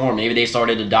did that more. Maybe they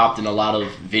started adopting a lot of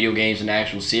video games and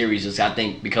actual series. It's, I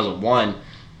think because of one,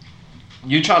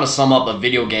 you're trying to sum up a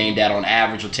video game that on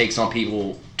average will take some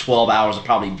people 12 hours to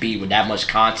probably beat with that much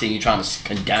content. You're trying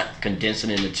to condense it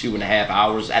into 2.5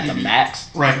 hours at the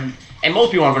max. Right. And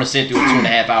most people aren't going to sit through a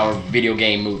 2.5 hour video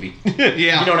game movie.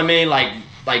 Yeah. You know what I mean? Like,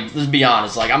 let's be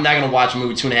honest. Like, I'm not going to watch a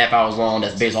movie 2.5 hours long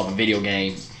that's based off a video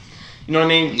game. You know what I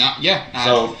mean? No, yeah.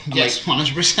 So, yes,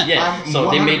 100%. Yeah.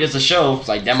 So they made this a show. It's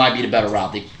like, that might be the better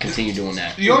route. They continue doing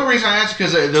that. The only reason I ask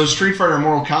is because those Street Fighter and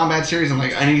Mortal Kombat series and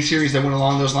like any series that went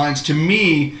along those lines, to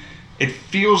me, it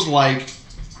felt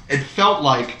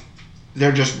like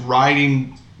they're just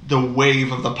riding the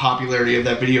wave of the popularity of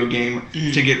that video game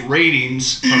to get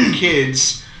ratings from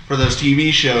kids for those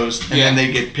TV shows, and then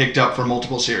they get picked up for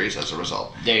multiple series as a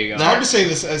result. There you go. It's hard to say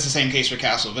this as the same case for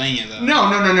Castlevania, though. No.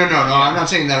 I'm not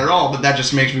saying that at all, but that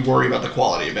just makes me worry about the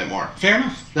quality a bit more. Fair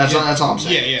enough. That's all I'm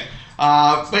saying. Yeah.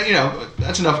 But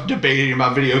that's enough debating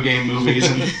about video game movies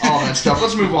and all that stuff.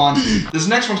 Let's move on. This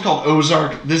next one's called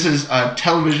Ozark. This is a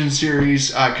television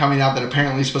series coming out that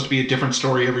apparently is supposed to be a different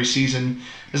story every season.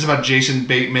 This is about Jason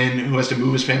Bateman, who has to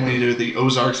move his family to the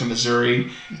Ozarks in Missouri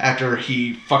after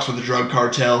he fucks with the drug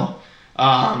cartel.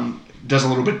 Does a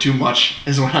little bit too much,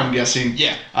 is what I'm guessing.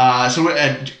 Yeah.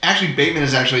 Actually, Bateman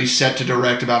is actually set to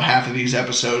direct about half of these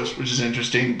episodes, which is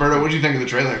interesting. Berto, what do you think of the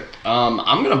trailer?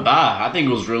 I'm gonna buy. I think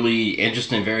it was really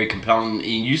interesting, very compelling. And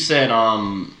you said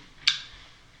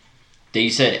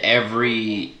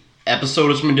every episode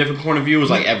is from a different point of view. It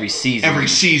was like every season. Every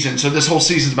season. So this whole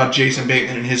season's about Jason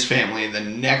Bateman and his family, and the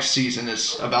next season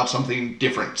is about something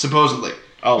different, supposedly.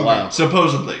 Oh, wow.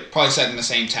 Supposedly. Probably set in the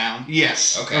same town.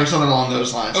 Yes. Okay. Or something along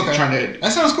those lines. Okay. Trying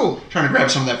that sounds cool. to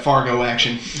grab some of that Fargo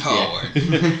action. Oh,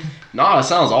 yeah. No, that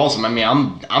sounds awesome. I mean,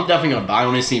 I'm definitely gonna buy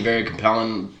on this. Seemed very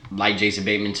compelling, like Jason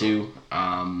Bateman too.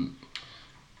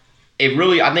 It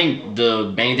really, I think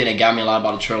the main thing that got me a lot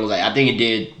about the trailer is like, I think it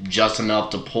did just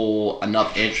enough to pull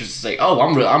enough interest to say, oh,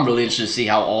 I'm really interested to see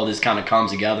how all this kind of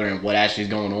comes together and what actually is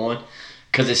going on,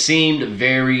 because it seemed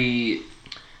very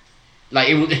like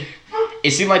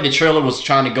it seemed like the trailer was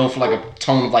trying to go for like a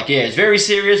tone of like, yeah, it's very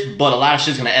serious, but a lot of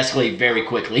shit's gonna escalate very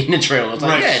quickly in the trailer. It's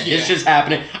like, this shit's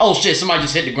happening. Oh shit, somebody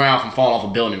just hit the ground from falling off a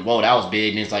building. Whoa, that was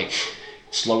big. And it's like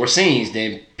slower scenes,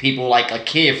 then people like a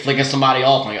kid flicking somebody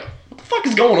off. Like, what the fuck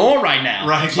is going on right now?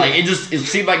 Right. Like it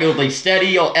seemed like it was like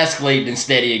steady or escalate then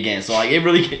steady again. So like it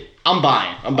really, I'm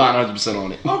buying 100%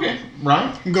 on it. Okay,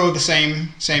 Ryan. Go with the same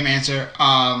answer.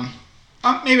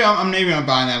 Maybe I'm not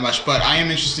buying that much, but I am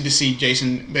interested to see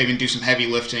Jason Bateman do some heavy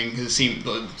lifting because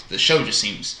the show just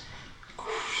seems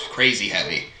crazy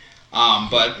heavy.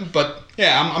 But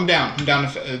yeah, I'm down. I'm down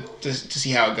to see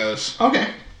how it goes. Okay.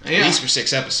 At least for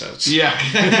 6 episodes. Yeah.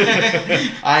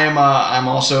 I'm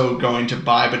also going to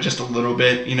buy, but just a little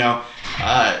bit.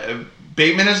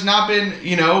 Bateman has not been,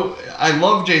 I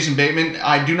love Jason Bateman.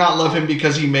 I do not love him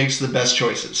because he makes the best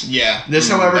choices. Yeah. This,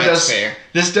 however, fair.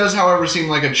 This does, however, seem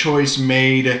like a choice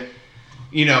made,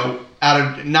 not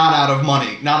out of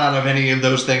money, not out of any of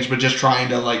those things, but just trying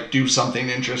to like do something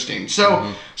interesting.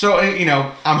 So,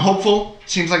 I'm hopeful.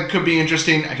 Seems like it could be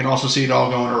interesting. I can also see it all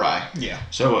going awry. Yeah.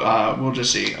 So we'll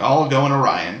just see. All going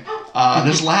Orion.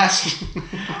 This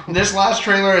last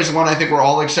trailer is one I think we're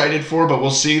all excited for, but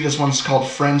we'll see. This one's called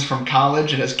Friends from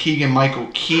College. It has Keegan-Michael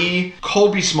Key,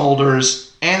 Colby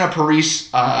Smulders, Anna Parise,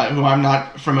 who I'm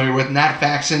not familiar with, Nat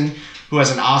Faxon, who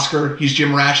has an Oscar. He's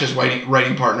Jim Rash's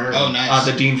writing partner. Oh, nice.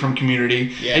 The dean from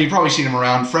Community. Yeah. And you've probably seen him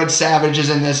around. Fred Savage is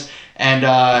in this, and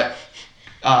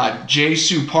Jae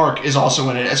Soo Park is also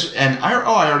in it. And I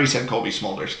already said Colby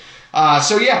Smulders.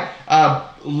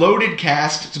 Loaded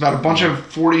cast. It's about a bunch of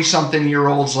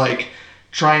 40-something-year-olds like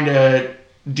trying to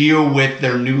deal with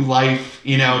their new life,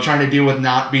 trying to deal with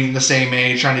not being the same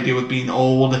age, trying to deal with being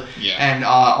old. Yeah. And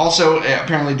also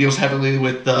apparently deals heavily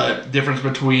with the difference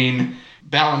between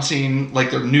balancing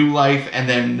like their new life and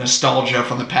then nostalgia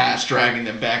from the past, dragging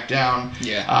them back down.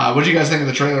 Yeah. What did you guys think of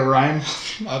the trailer, Ryan?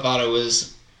 I thought it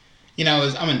was,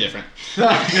 I'm indifferent. No.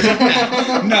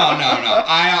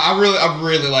 I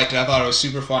really liked it. I thought it was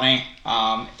super funny.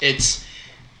 I'm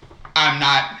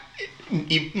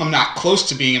not close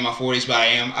to being in my 40s, but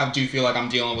I do feel like I'm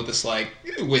dealing with this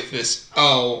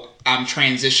I'm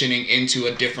transitioning into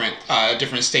a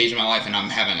different stage of my life, and I'm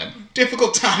having a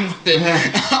difficult time with it.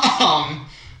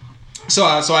 So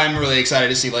I'm really excited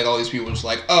to see like all these people just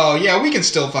like, oh yeah, we can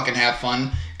still fucking have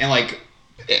fun, and like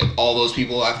all those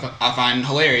people I find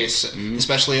hilarious,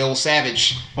 especially old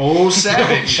Savage. Old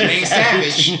Savage. It ain't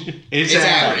Savage. It's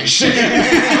average.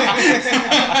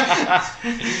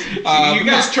 You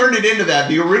guys turned it into that.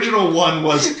 The original one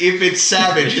was, if it's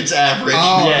savage, it's average.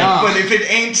 Oh, yeah. But if it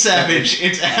ain't savage,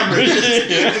 it's average.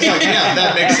 It's like, yeah,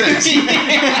 that makes sense.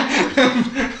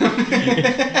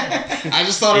 I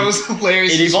just thought it was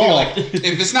hilarious. It evolved. Like,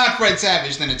 if it's not Fred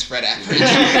Savage, then it's Fred Average.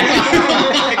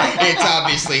 It's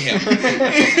obviously him.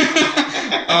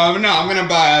 No, I'm gonna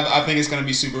buy. I think it's gonna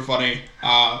be super funny.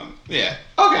 Yeah.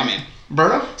 Okay. I'm in.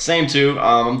 Berto? Same too.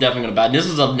 I'm definitely gonna buy it. This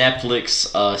is a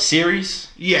Netflix series.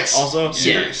 Yes. Also,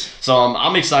 series. Yeah. So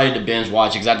I'm excited to binge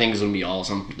watch it because I think it's gonna be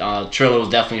awesome. Trailer was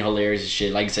definitely hilarious as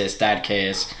shit. Like I said,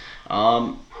 Statcast.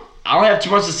 I don't have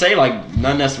too much to say. Like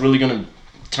nothing that's really gonna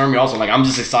turn me off. So, like I'm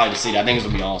just excited to see it. I think it's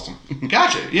gonna be awesome.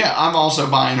 Gotcha. Yeah, I'm also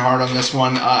buying hard on this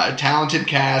one. Talented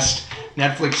cast,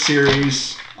 Netflix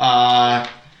series.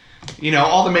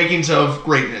 All the makings of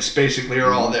greatness basically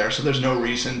are all there. So there's no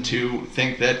reason to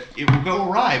think that it will go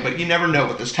awry. But you never know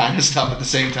with this kind of stuff at the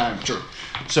same time. Sure.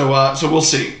 So we'll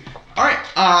see. All right,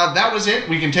 that was it.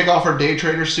 We can take off our day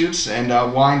trader suits and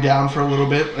wind down for a little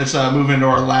bit. Let's move into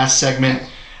our last segment.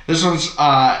 This one's,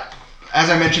 as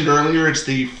I mentioned earlier, it's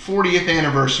the 40th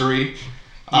anniversary.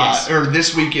 Yes. Or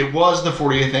this week it was the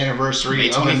 40th anniversary May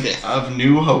 25th. of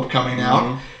New Hope coming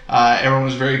out. Everyone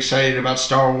was very excited about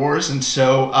Star Wars, and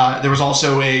so there was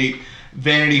also a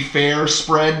Vanity Fair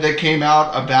spread that came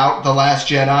out about The Last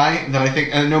Jedi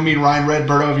that I know me and Ryan read.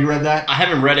 Berto, have you read that? I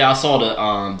haven't read it. I saw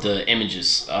the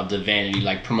images of the Vanity,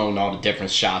 like promoting all the different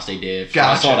shots they did.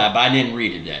 Gotcha. I saw that, but I didn't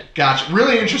read it yet. Gotcha.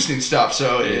 Really interesting stuff.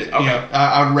 So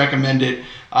I would recommend it.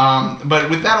 But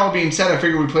with that all being said, I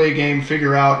figured we'd play a game,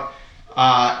 figure out,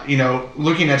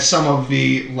 looking at some of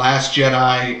the Last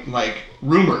Jedi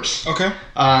rumors. Okay.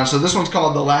 So this one's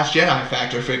called The Last Jedi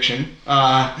Fact or Fiction.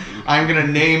 I'm going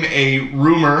to name a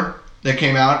rumor that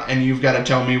came out, and you've got to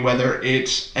tell me whether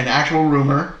it's an actual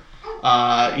rumor,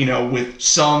 with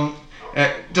some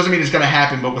doesn't mean it's going to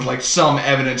happen, but with like some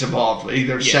evidence involved,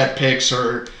 either set pics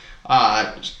or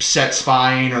set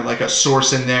spying or like a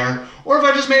source in there, or if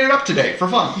I just made it up today for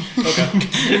fun. Okay.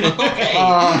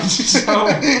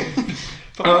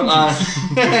 For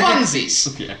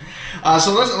funsies. Yeah.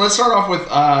 So let's start off with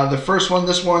the first one.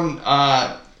 This one,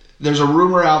 there's a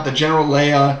rumor out that General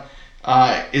Leia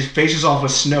faces off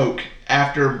with Snoke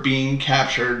after being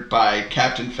captured by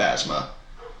Captain Phasma.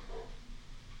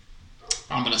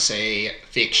 I'm gonna say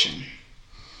fiction.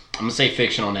 I'm gonna say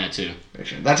fiction on that too.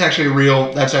 Fiction. That's actually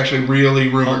real. That's actually really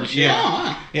rumored. shit.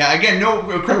 Yeah. Yeah. Again, no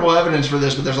credible evidence for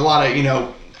this, but there's a lot of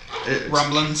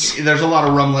Rumblings. There's a lot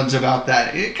of rumblings about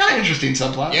that. Kind of interesting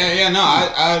subplot. Yeah. No,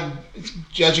 I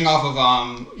judging off of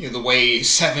the way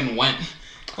 7 went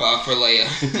for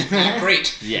Leia, not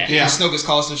great. Yeah. Snoke has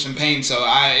caused her some pain, so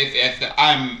I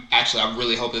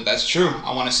really hope that that's true.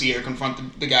 I want to see her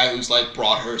confront the guy who's like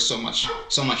brought her so much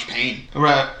pain.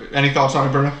 Right. Any thoughts on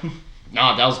it, Berto?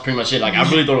 No, that was pretty much it. Like, I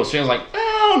really thought it was fair. I was like,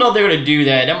 I don't know if they're gonna do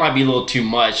that. That might be a little too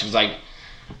much. It was like,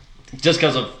 just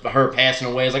because of her passing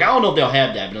away, it's like, I don't know if they'll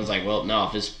have that. But I was like, well, no,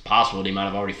 if it's possible, they might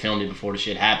have already filmed it before the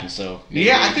shit happened. So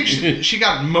yeah, I think she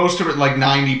got most of it, like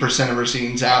 90% of her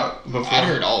scenes out before. I'd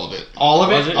heard all of it. All of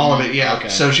Was it? it? All of it, yeah. Okay.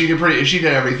 So she did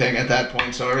everything at that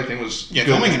point. So everything was Yeah,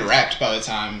 good. filming had wrapped by the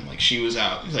time like she was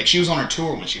out. Like she was on her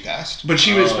tour when she passed. But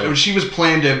she was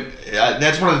planned to.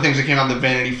 That's one of the things that came out in the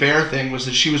Vanity Fair thing, was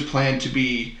that she was planned to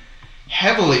be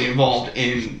heavily involved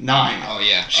in 9. Oh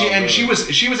yeah. She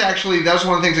was actually, that was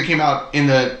one of the things that came out in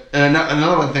the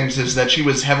another one of the things is that she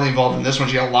was heavily involved in this one.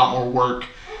 She had a lot more work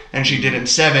than she did in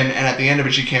 7, and at the end of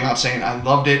it she came out saying, I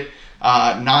loved it.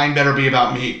 9 better be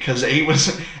about me, because 8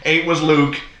 was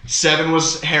Luke, 7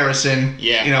 was Harrison.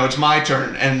 Yeah. It's my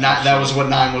turn, and that was what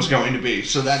 9 was going to be.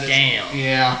 So that is, Damn.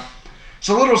 yeah. It's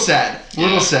a little sad,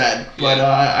 but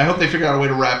I hope they figure out a way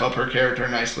to wrap up her character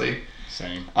nicely.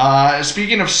 Same.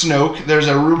 Speaking of Snoke, there's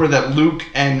a rumor that Luke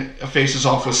faces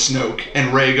off with Snoke,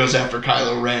 and Rey goes after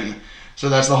Kylo Ren. So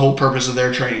that's the whole purpose of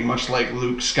their training, much like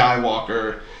Luke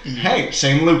Skywalker. Mm-hmm. Hey,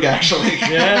 same Luke actually.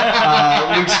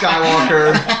 Yeah. Luke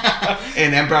Skywalker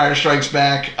in Empire Strikes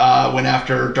Back went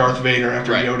after Darth Vader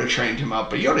after Right. Yoda trained him up,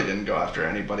 but Yoda didn't go after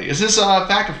anybody. Is this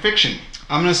fact or fiction?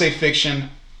 I'm gonna say fiction.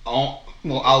 I'll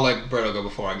let Berto go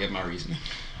before I give my reason.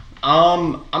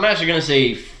 I'm actually gonna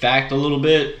say fact a little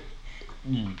bit,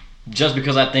 just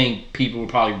because I think people would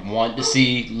probably want to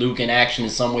see Luke in action in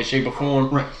some way, shape, or form.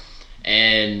 Right.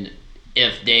 And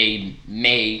if they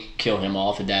may kill him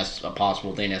off, if that's a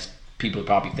possible thing, that's people are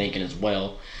probably thinking as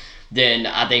well, then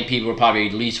I think people would probably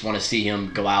at least want to see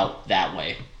him go out that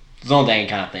way. It's the only thing I can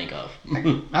kind of think of.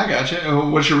 I gotcha.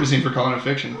 What's your reasoning for calling it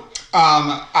fiction?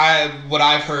 What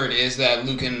I've heard is that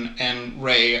Luke and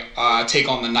Rey take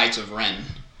on the Knights of Ren.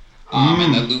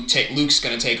 And that Luke's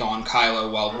gonna take on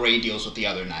Kylo while Rey deals with the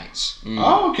other knights.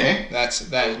 Oh, okay. That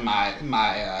is my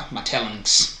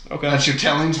tellings. Okay. That's your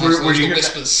tellings? Those Where'd you the hear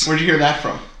whispers. Where'd you hear that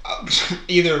from?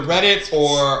 Either Reddit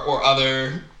or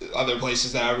other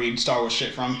places that I read Star Wars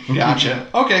shit from. Gotcha.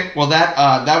 Okay. Well,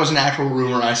 that was an actual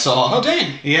rumor I saw. Oh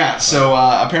dang. Yeah. So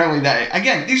apparently that,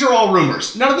 again, these are all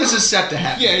rumors. None of this is set to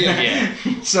happen.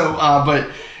 Yeah. So,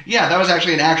 but yeah, that was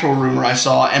actually an actual rumor I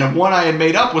saw, and one I had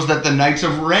made up was that the Knights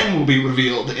of Ren will be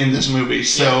revealed in this movie.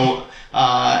 So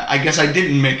I guess I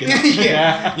didn't make it up.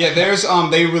 Yeah. There's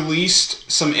they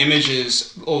released some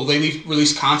images. They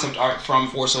released concept art from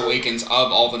Force Awakens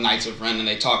of all the Knights of Ren, and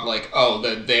they talk like,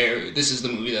 this is the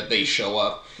movie that they show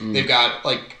up. They've got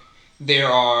there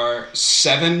are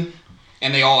 7,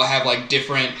 and they all have like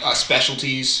different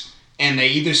specialties. And they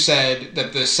either said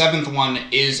that the 7th one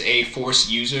is a Force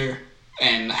user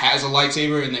and has a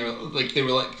lightsaber, and they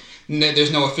were like,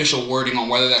 there's no official wording on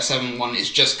whether that 7th one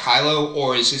is just Kylo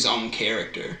or is his own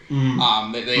character.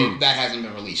 That hasn't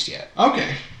been released yet.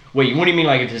 Okay. Wait, what do you mean,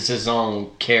 like, if it's his own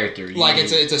character?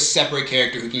 It's a separate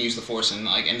character who can use the Force and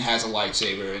has a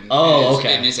lightsaber and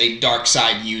okay. and is a dark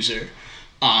side user.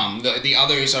 The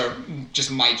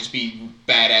others might just be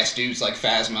badass dudes like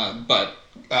Phasma, but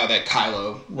that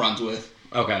Kylo runs with.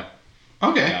 Okay.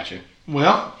 Gotcha.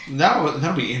 Well,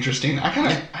 that'll be interesting. I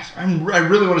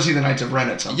really want to see the Knights of Ren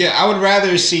at some point. Yeah, I would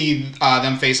rather see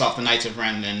them face off the Knights of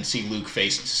Ren than see Luke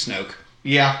face Snoke.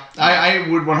 Yeah, I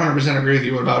would 100% agree with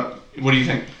you. What do you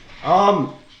think?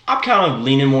 I'm kind of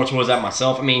leaning more towards that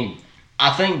myself. I mean,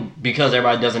 I think because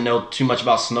everybody doesn't know too much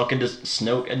about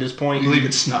Snoke at this point. I believe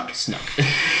it's Snuck.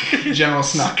 General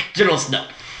Snuck. General Snoke.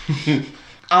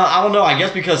 I don't know. I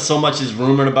guess because so much is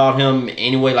rumored about him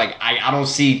anyway, like, I don't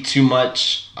see too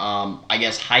much,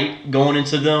 hype going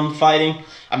into them fighting.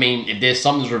 I mean, if there's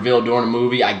something's revealed during the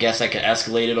movie, I guess that could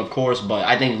escalate it, of course. But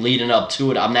I think leading up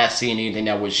to it, I'm not seeing anything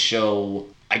that would show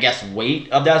I guess,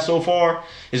 weight of that so far.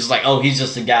 It's just like, oh, he's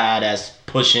just a guy that's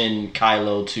pushing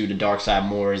Kylo to the dark side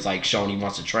more. Is like showing he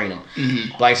wants to train him.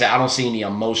 Mm-hmm. Like I said, I don't see any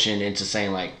emotion into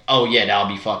saying like, oh yeah,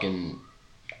 that'll be fucking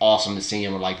awesome to see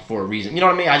him like for a reason. You know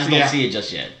what I mean? I just don't see it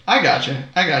just yet. I gotcha.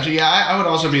 Yeah, I would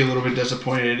also be a little bit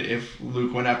disappointed if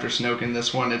Luke went after Snoke in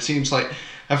this one. It seems like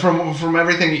from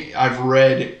everything I've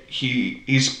read,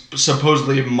 he's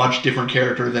supposedly a much different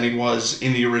character than he was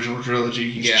in the original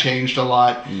trilogy. He's changed a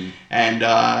lot, and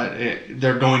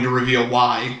they're going to reveal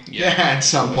why at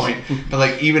some point. But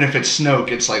like, even if it's Snoke,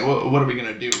 it's like, what are we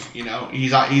gonna do? You know,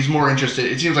 he's more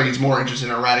interested. It seems like he's more interested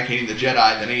in eradicating the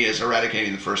Jedi than he is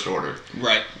eradicating the First Order.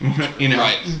 Right. You know.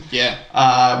 Right. Yeah.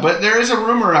 But there is a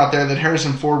rumor out there that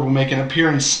Harrison Ford will make an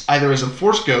appearance either as a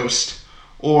Force ghost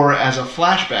or as a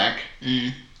flashback.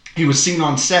 He was seen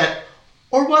on set,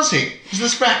 or was he? Is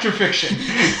this fact or fiction?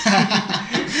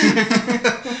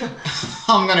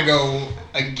 I'm gonna go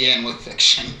again with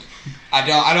fiction.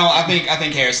 I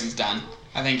think Harrison's done.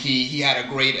 I think he had a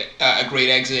great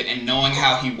exit, and knowing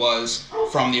how he was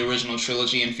from the original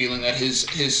trilogy and feeling that his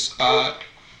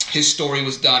story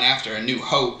was done after A New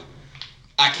Hope,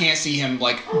 I can't see him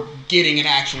like getting an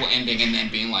actual ending and then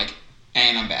being like,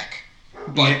 and I'm back.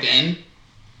 But then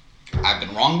I've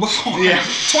been wrong before. Yeah.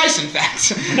 Twice, in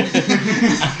fact.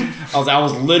 I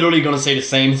was literally going to say the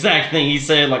same exact thing he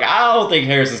said. Like, I don't think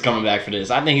Harrison's coming back for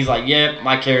this. I think he's like, yeah,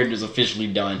 my character's officially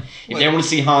done. If they want to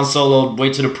see Han Solo,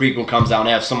 wait till the prequel comes out and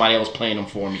have somebody else playing him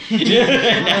for me.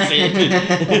 That's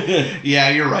it. Yeah,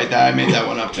 you're right. I made that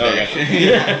one up today.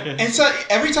 Okay. And so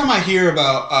every time I hear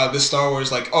about the Star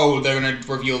Wars, like, oh, they're gonna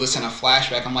reveal this in a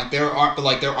flashback, I'm like, there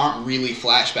aren't really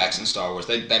flashbacks in Star Wars.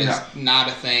 That is not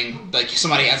a thing. Like,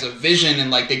 somebody has a vision and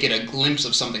like they get a glimpse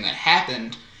of something that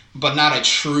happened, but not a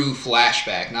true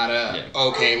flashback. Not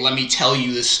okay, let me tell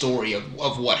you the story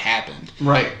of what happened.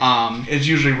 Right. It's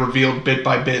usually revealed bit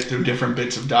by bit through different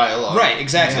bits of dialogue. Right.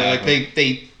 Exactly. Yeah.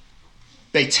 Like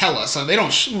they tell us, so they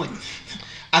don't.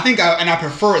 I think I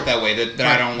prefer it that way. That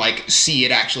I don't like see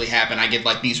it actually happen. I get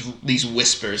like these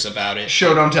whispers about it.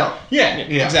 Show don't tell. Yeah.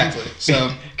 Exactly.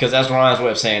 So because that's Ryan's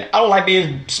way of saying I don't like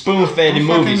being spoon fed in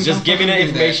movies. Just give me the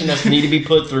information that's need to be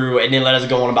put through, and then let us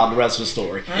go on about the rest of the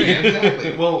story. Right,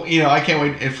 exactly. Well, I can't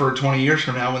wait for 20 years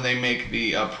from now when they make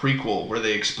the prequel where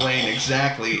they explain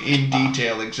exactly in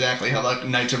detail how the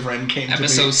Knights of Ren came to be.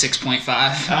 Episode 6.5.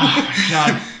 Oh my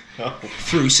god.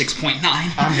 Through 6.9.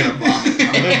 I'm gonna vomit.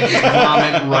 I'm gonna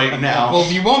vomit right now.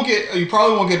 Well, you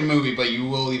probably won't get a movie, but you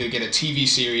will either get a TV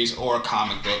series or a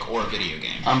comic book or a video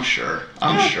game. I'm sure.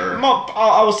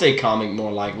 I would say comic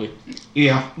more likely.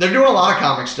 Yeah, they're doing a lot of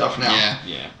comic stuff now.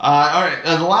 Yeah. All right.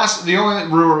 The only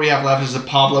rumor we have left is that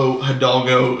Pablo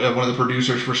Hidalgo, one of the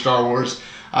producers for Star Wars,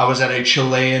 was at a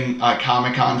Chilean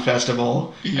Comic-Con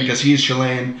festival because he's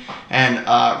Chilean, and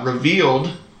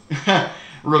revealed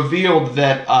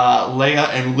that Leia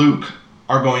and Luke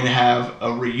are going to have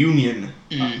a reunion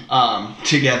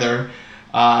together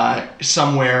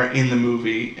somewhere in the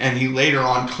movie. And he later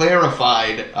on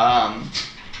clarified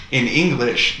in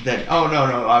English that, oh,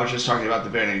 no, I was just talking about the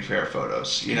Vanity Fair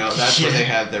photos. That's where they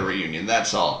had their reunion.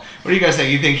 That's all. What do you guys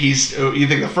think? You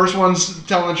think the first one's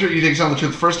telling the truth? You think he's telling the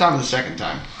truth the first time or the second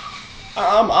time?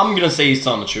 I'm going to say he's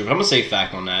telling the truth. I'm going to say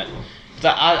fact on that.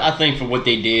 I think for what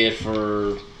they did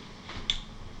for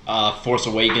Force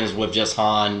Awakens with just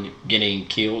Han getting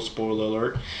killed, spoiler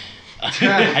alert,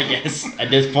 I guess at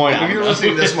this point. If you're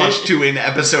listening this much to an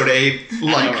episode 8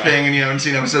 thing and you haven't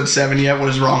seen episode 7 yet, what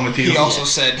is wrong with you? He also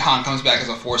said Han comes back as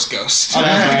a Force ghost. Oh,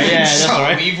 that's right. Yeah, that's so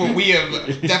right. we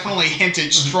have definitely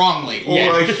hinted strongly.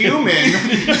 Or a human.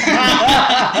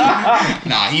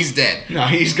 Nah, he's dead. No,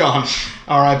 he's gone.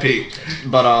 R.I.P.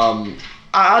 But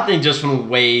I think just from the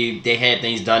way they had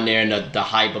things done there and the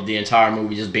hype of the entire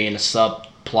movie just being a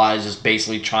subplot is just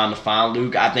basically trying to find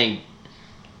Luke. I think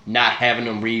not having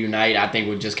them reunite, I think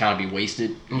would just kind of be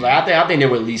wasted. I think they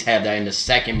would at least have that in the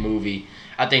second movie.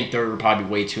 I think third would probably be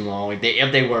way too long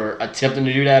if they were attempting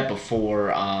to do that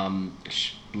before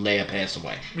Leia passed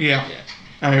away. Yeah.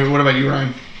 I mean, what about you,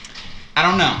 Ryan? I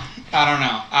don't know.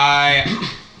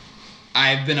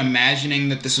 I've been imagining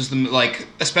that this was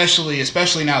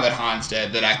especially now that Han's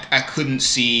dead, that I couldn't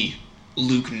see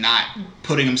Luke not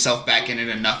putting himself back in it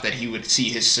enough that he would see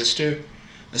his sister,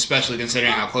 especially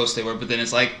considering how close they were. But then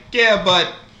it's like, yeah,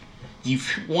 but in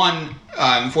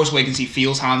Force Awakens he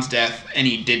feels Han's death and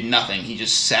he did nothing. He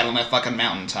just sat on that fucking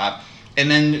mountaintop. And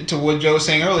then to what Joe was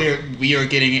saying earlier, we are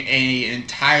getting an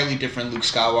entirely different Luke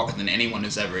Skywalker than anyone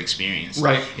has ever experienced.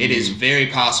 Right. It is very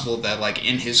possible that like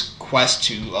in his quest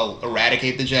to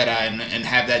eradicate the Jedi and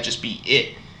have that just be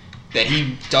it, that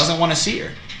he doesn't want to see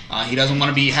her. He doesn't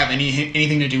want to have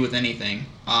anything to do with anything.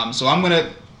 So I'm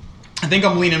gonna I think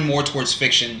I'm leaning more towards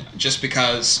fiction, just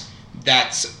because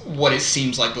that's what it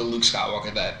seems like the Luke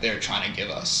Skywalker that they're trying to give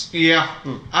us. Yeah,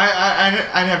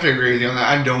 I'd have to agree with you on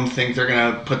that. I don't think they're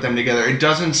gonna put them together. It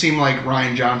doesn't seem like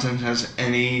Rian Johnson has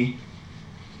any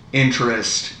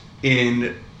interest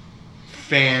in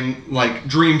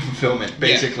dream fulfillment,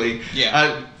 basically.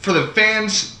 Yeah. For the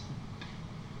fans,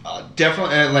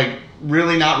 definitely,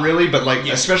 really not really, but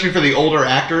especially for the older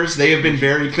actors, they have been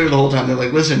very clear the whole time. They're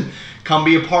like, listen, come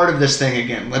be a part of this thing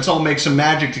again. Let's all make some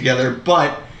magic together,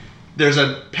 but there's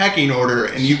a pecking order,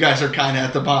 and you guys are kind of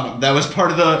at the bottom. That was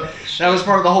part of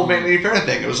the whole Vanity Fair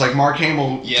thing. It was like Mark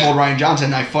Hamill told Rian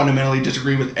Johnson, I fundamentally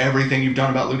disagree with everything you've done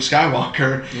about Luke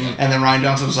Skywalker. And then Rian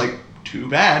Johnson was like, too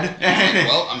bad.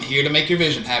 Well, I'm here to make your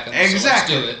vision happen.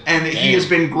 Exactly. So let's do it. And he has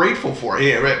been grateful for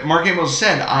it. Mark Hamill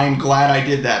said, I'm glad I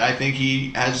did that. I think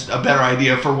he has a better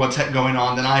idea for what's going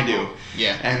on than I do.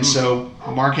 Yeah. And so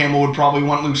Mark Hamill would probably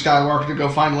want Luke Skywalker to go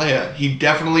find Leia. He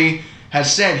definitely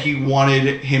has said he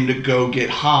wanted him to go get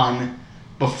Han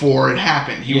before it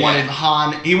happened. He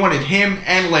wanted him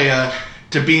and Leia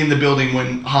to be in the building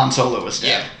when Han Solo was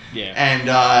dead. Yeah. And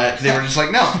they were just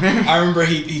like, no. I remember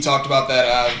he talked about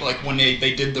that, when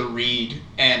they did the read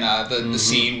and the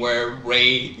scene where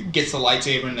Rey gets the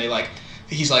lightsaber and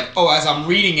he's like, oh, as I'm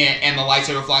reading it and the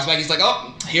lightsaber flies back, he's like,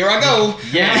 oh, here I go.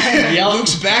 Yeah.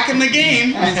 Luke's back in the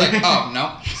game. And he's like, oh,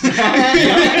 no. Just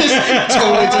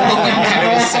totally took the wind out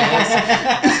of his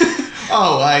sails.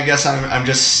 Oh, I guess I'm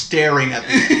just staring at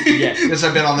them. Yeah. Because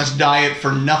I've been on this diet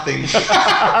for nothing. This goddamn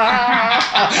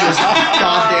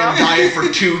diet for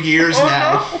 2 years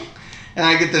now. And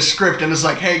I get this script and it's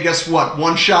like, hey, guess what?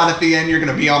 One shot at the end, you're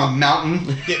going to be on a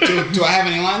mountain. Yeah, do I have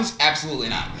any lines? Absolutely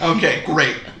not. Okay,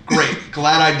 great.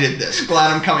 Glad I did this.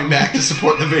 Glad I'm coming back to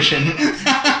support the vision.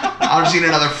 I'll just eat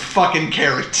another fucking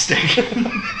carrot stick.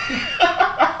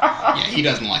 Yeah, he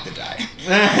doesn't like the diet.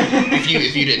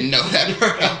 If you didn't know that,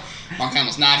 Berto. Mark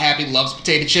Hamill's not happy, loves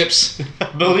potato chips.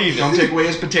 Believe it. Don't take away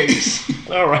his potatoes.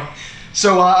 All right.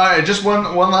 So, just one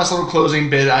last little closing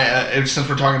bit. Since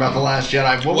we're talking about The Last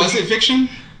Jedi, what was it fiction?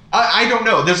 I don't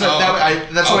know. That's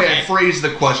the way I phrased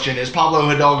the question. Is Pablo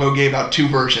Hidalgo gave out 2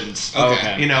 versions.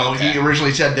 Okay. He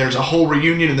originally said there's a whole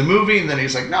reunion in the movie, and then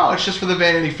he's like, no, it's just for the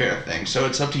Vanity Fair thing. So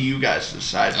it's up to you guys to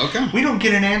decide. Okay. We don't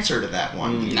get an answer to that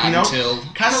one. Not until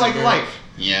kind of like life.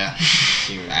 Yeah,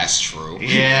 that's true.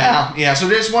 Yeah. So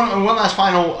there's one last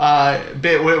final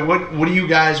bit. What do you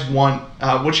guys want?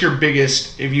 What's your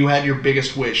biggest? If you had your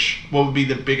biggest wish, what would be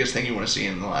the biggest thing you want to see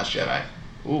in The Last Jedi?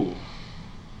 Ooh.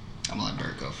 I'm gonna let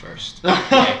Bert go first.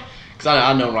 Yeah, because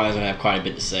I know Ryan's gonna have quite a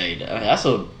bit to say. That's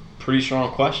a pretty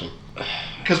strong question.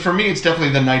 Because for me, it's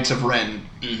definitely the Knights of Ren.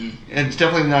 Mm-hmm. It's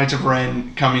definitely the Knights of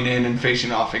Ren coming in and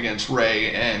facing off against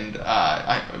Rey, and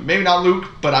maybe not Luke,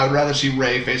 but I would rather see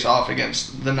Rey face off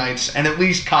against the Knights and at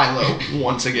least Kylo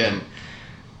once again.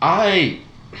 I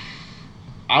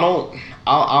don't.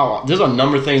 There's a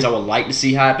number of things I would like to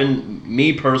see happen.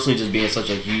 Me personally, just being such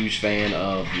a huge fan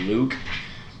of Luke.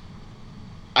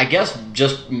 I guess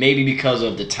just maybe because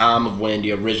of the time of when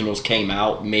the originals came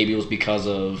out. Maybe it was because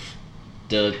of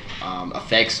the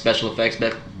special effects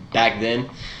back then.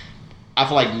 I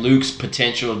feel like Luke's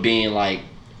potential of being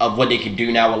of what they can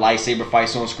do now with lightsaber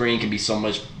fights on screen can be so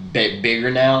much bigger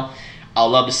now. I'd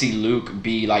love to see Luke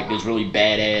be this really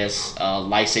badass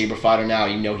lightsaber fighter now,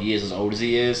 even though he is as old as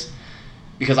he is.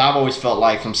 Because I've always felt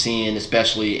like from seeing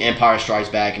especially Empire Strikes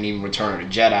Back and even Return of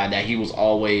the Jedi that he was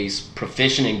always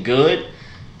proficient and good.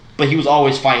 But he was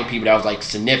always fighting people that was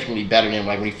significantly better than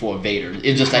when he fought Vader.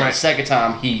 It's just that the second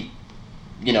time he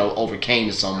overcame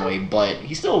in some way, but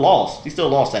he still lost. He still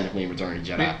lost technically in Return of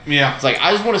the Jedi. Yeah. It's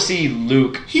I just want to see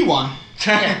Luke. He won.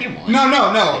 Yeah, he won.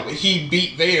 No. He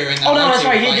beat Vader in that Oh, no, that's lightsaber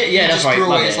right. He fight. did. Yeah, that's right. He just threw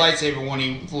My away his bad. lightsaber when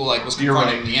he was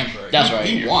confronting the Emperor. That's right.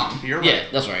 He won. You're right. Yeah,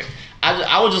 that's right.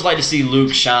 I would just like to see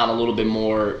Luke shine a little bit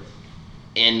more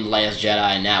in Last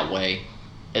Jedi in that way,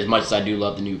 as much as I do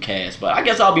love the new cast. But I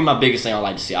guess that'll be my biggest thing I'd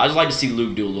like to see. I just like to see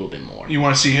Luke do a little bit more. You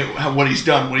want to see what he's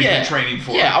done, what he's been training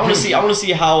for. Yeah, I want to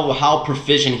see how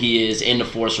proficient he is in the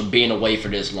Force for being away for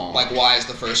this long. Why is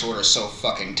the First Order so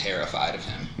fucking terrified of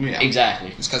him? Yeah.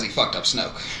 Exactly. It's because he fucked up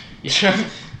Snoke. Yeah.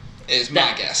 Is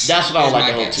my guess. That's what I would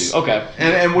like to hope too. Okay.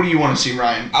 And what do you want to see,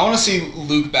 Ryan? I want to see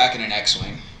Luke back in an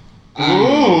X-wing.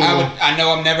 Ooh. I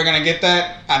know I'm never gonna get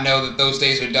that. I know that those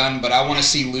days are done, but I want to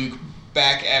see Luke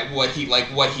back at what he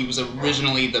was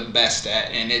originally the best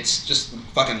at, and it's just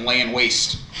fucking laying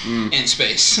waste in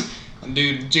space.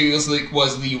 Dude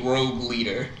was the rogue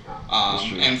leader,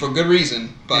 and for good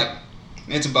reason. But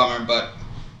it's a bummer. But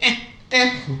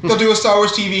they'll do a Star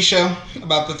Wars TV show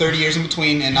about the 30 years in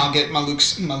between, and I'll get my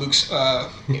Luke's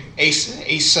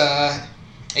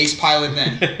Ace Pilot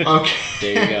then. Okay.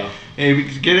 There you go. Hey,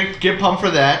 get pumped for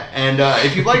that. And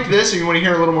if you like this and you want to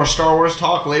hear a little more Star Wars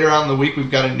talk later on in the week,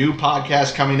 we've got a new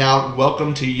podcast coming out.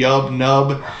 Welcome to Yub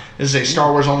Nub. This is a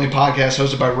Star Wars only podcast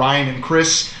hosted by Ryan and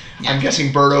Chris. I'm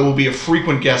guessing Berto will be a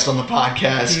frequent guest on the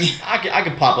podcast. I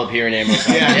could pop up here and there.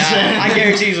 Yeah. I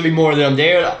guarantee there's gonna be more of them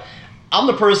there. I'm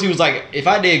the person who's like, if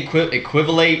I did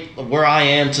equivalate where I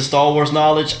am to Star Wars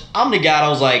knowledge, I'm the guy that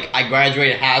was like, I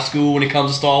graduated high school when it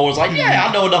comes to Star Wars. Like, yeah,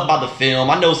 I know enough about the film.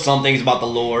 I know some things about the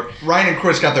lore. Ryan and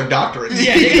Chris got their doctorates.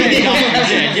 Yeah,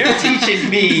 they're teaching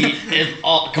me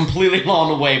completely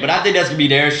along the way. But I think that's going to be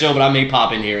their show, but I may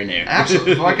pop in here and there.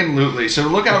 Absolutely. So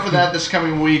look out for that this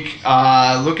coming week.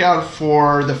 Look out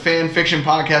for the fan fiction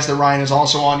podcast that Ryan is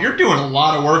also on. You're doing a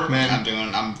lot of work, man.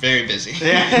 I'm very busy.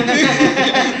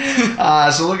 Yeah.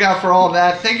 So look out for all of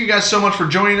that. Thank you guys so much for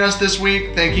joining us this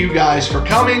week. Thank you guys for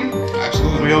coming.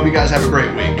 Absolutely. We hope you guys have a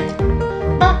great week.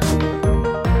 Bye.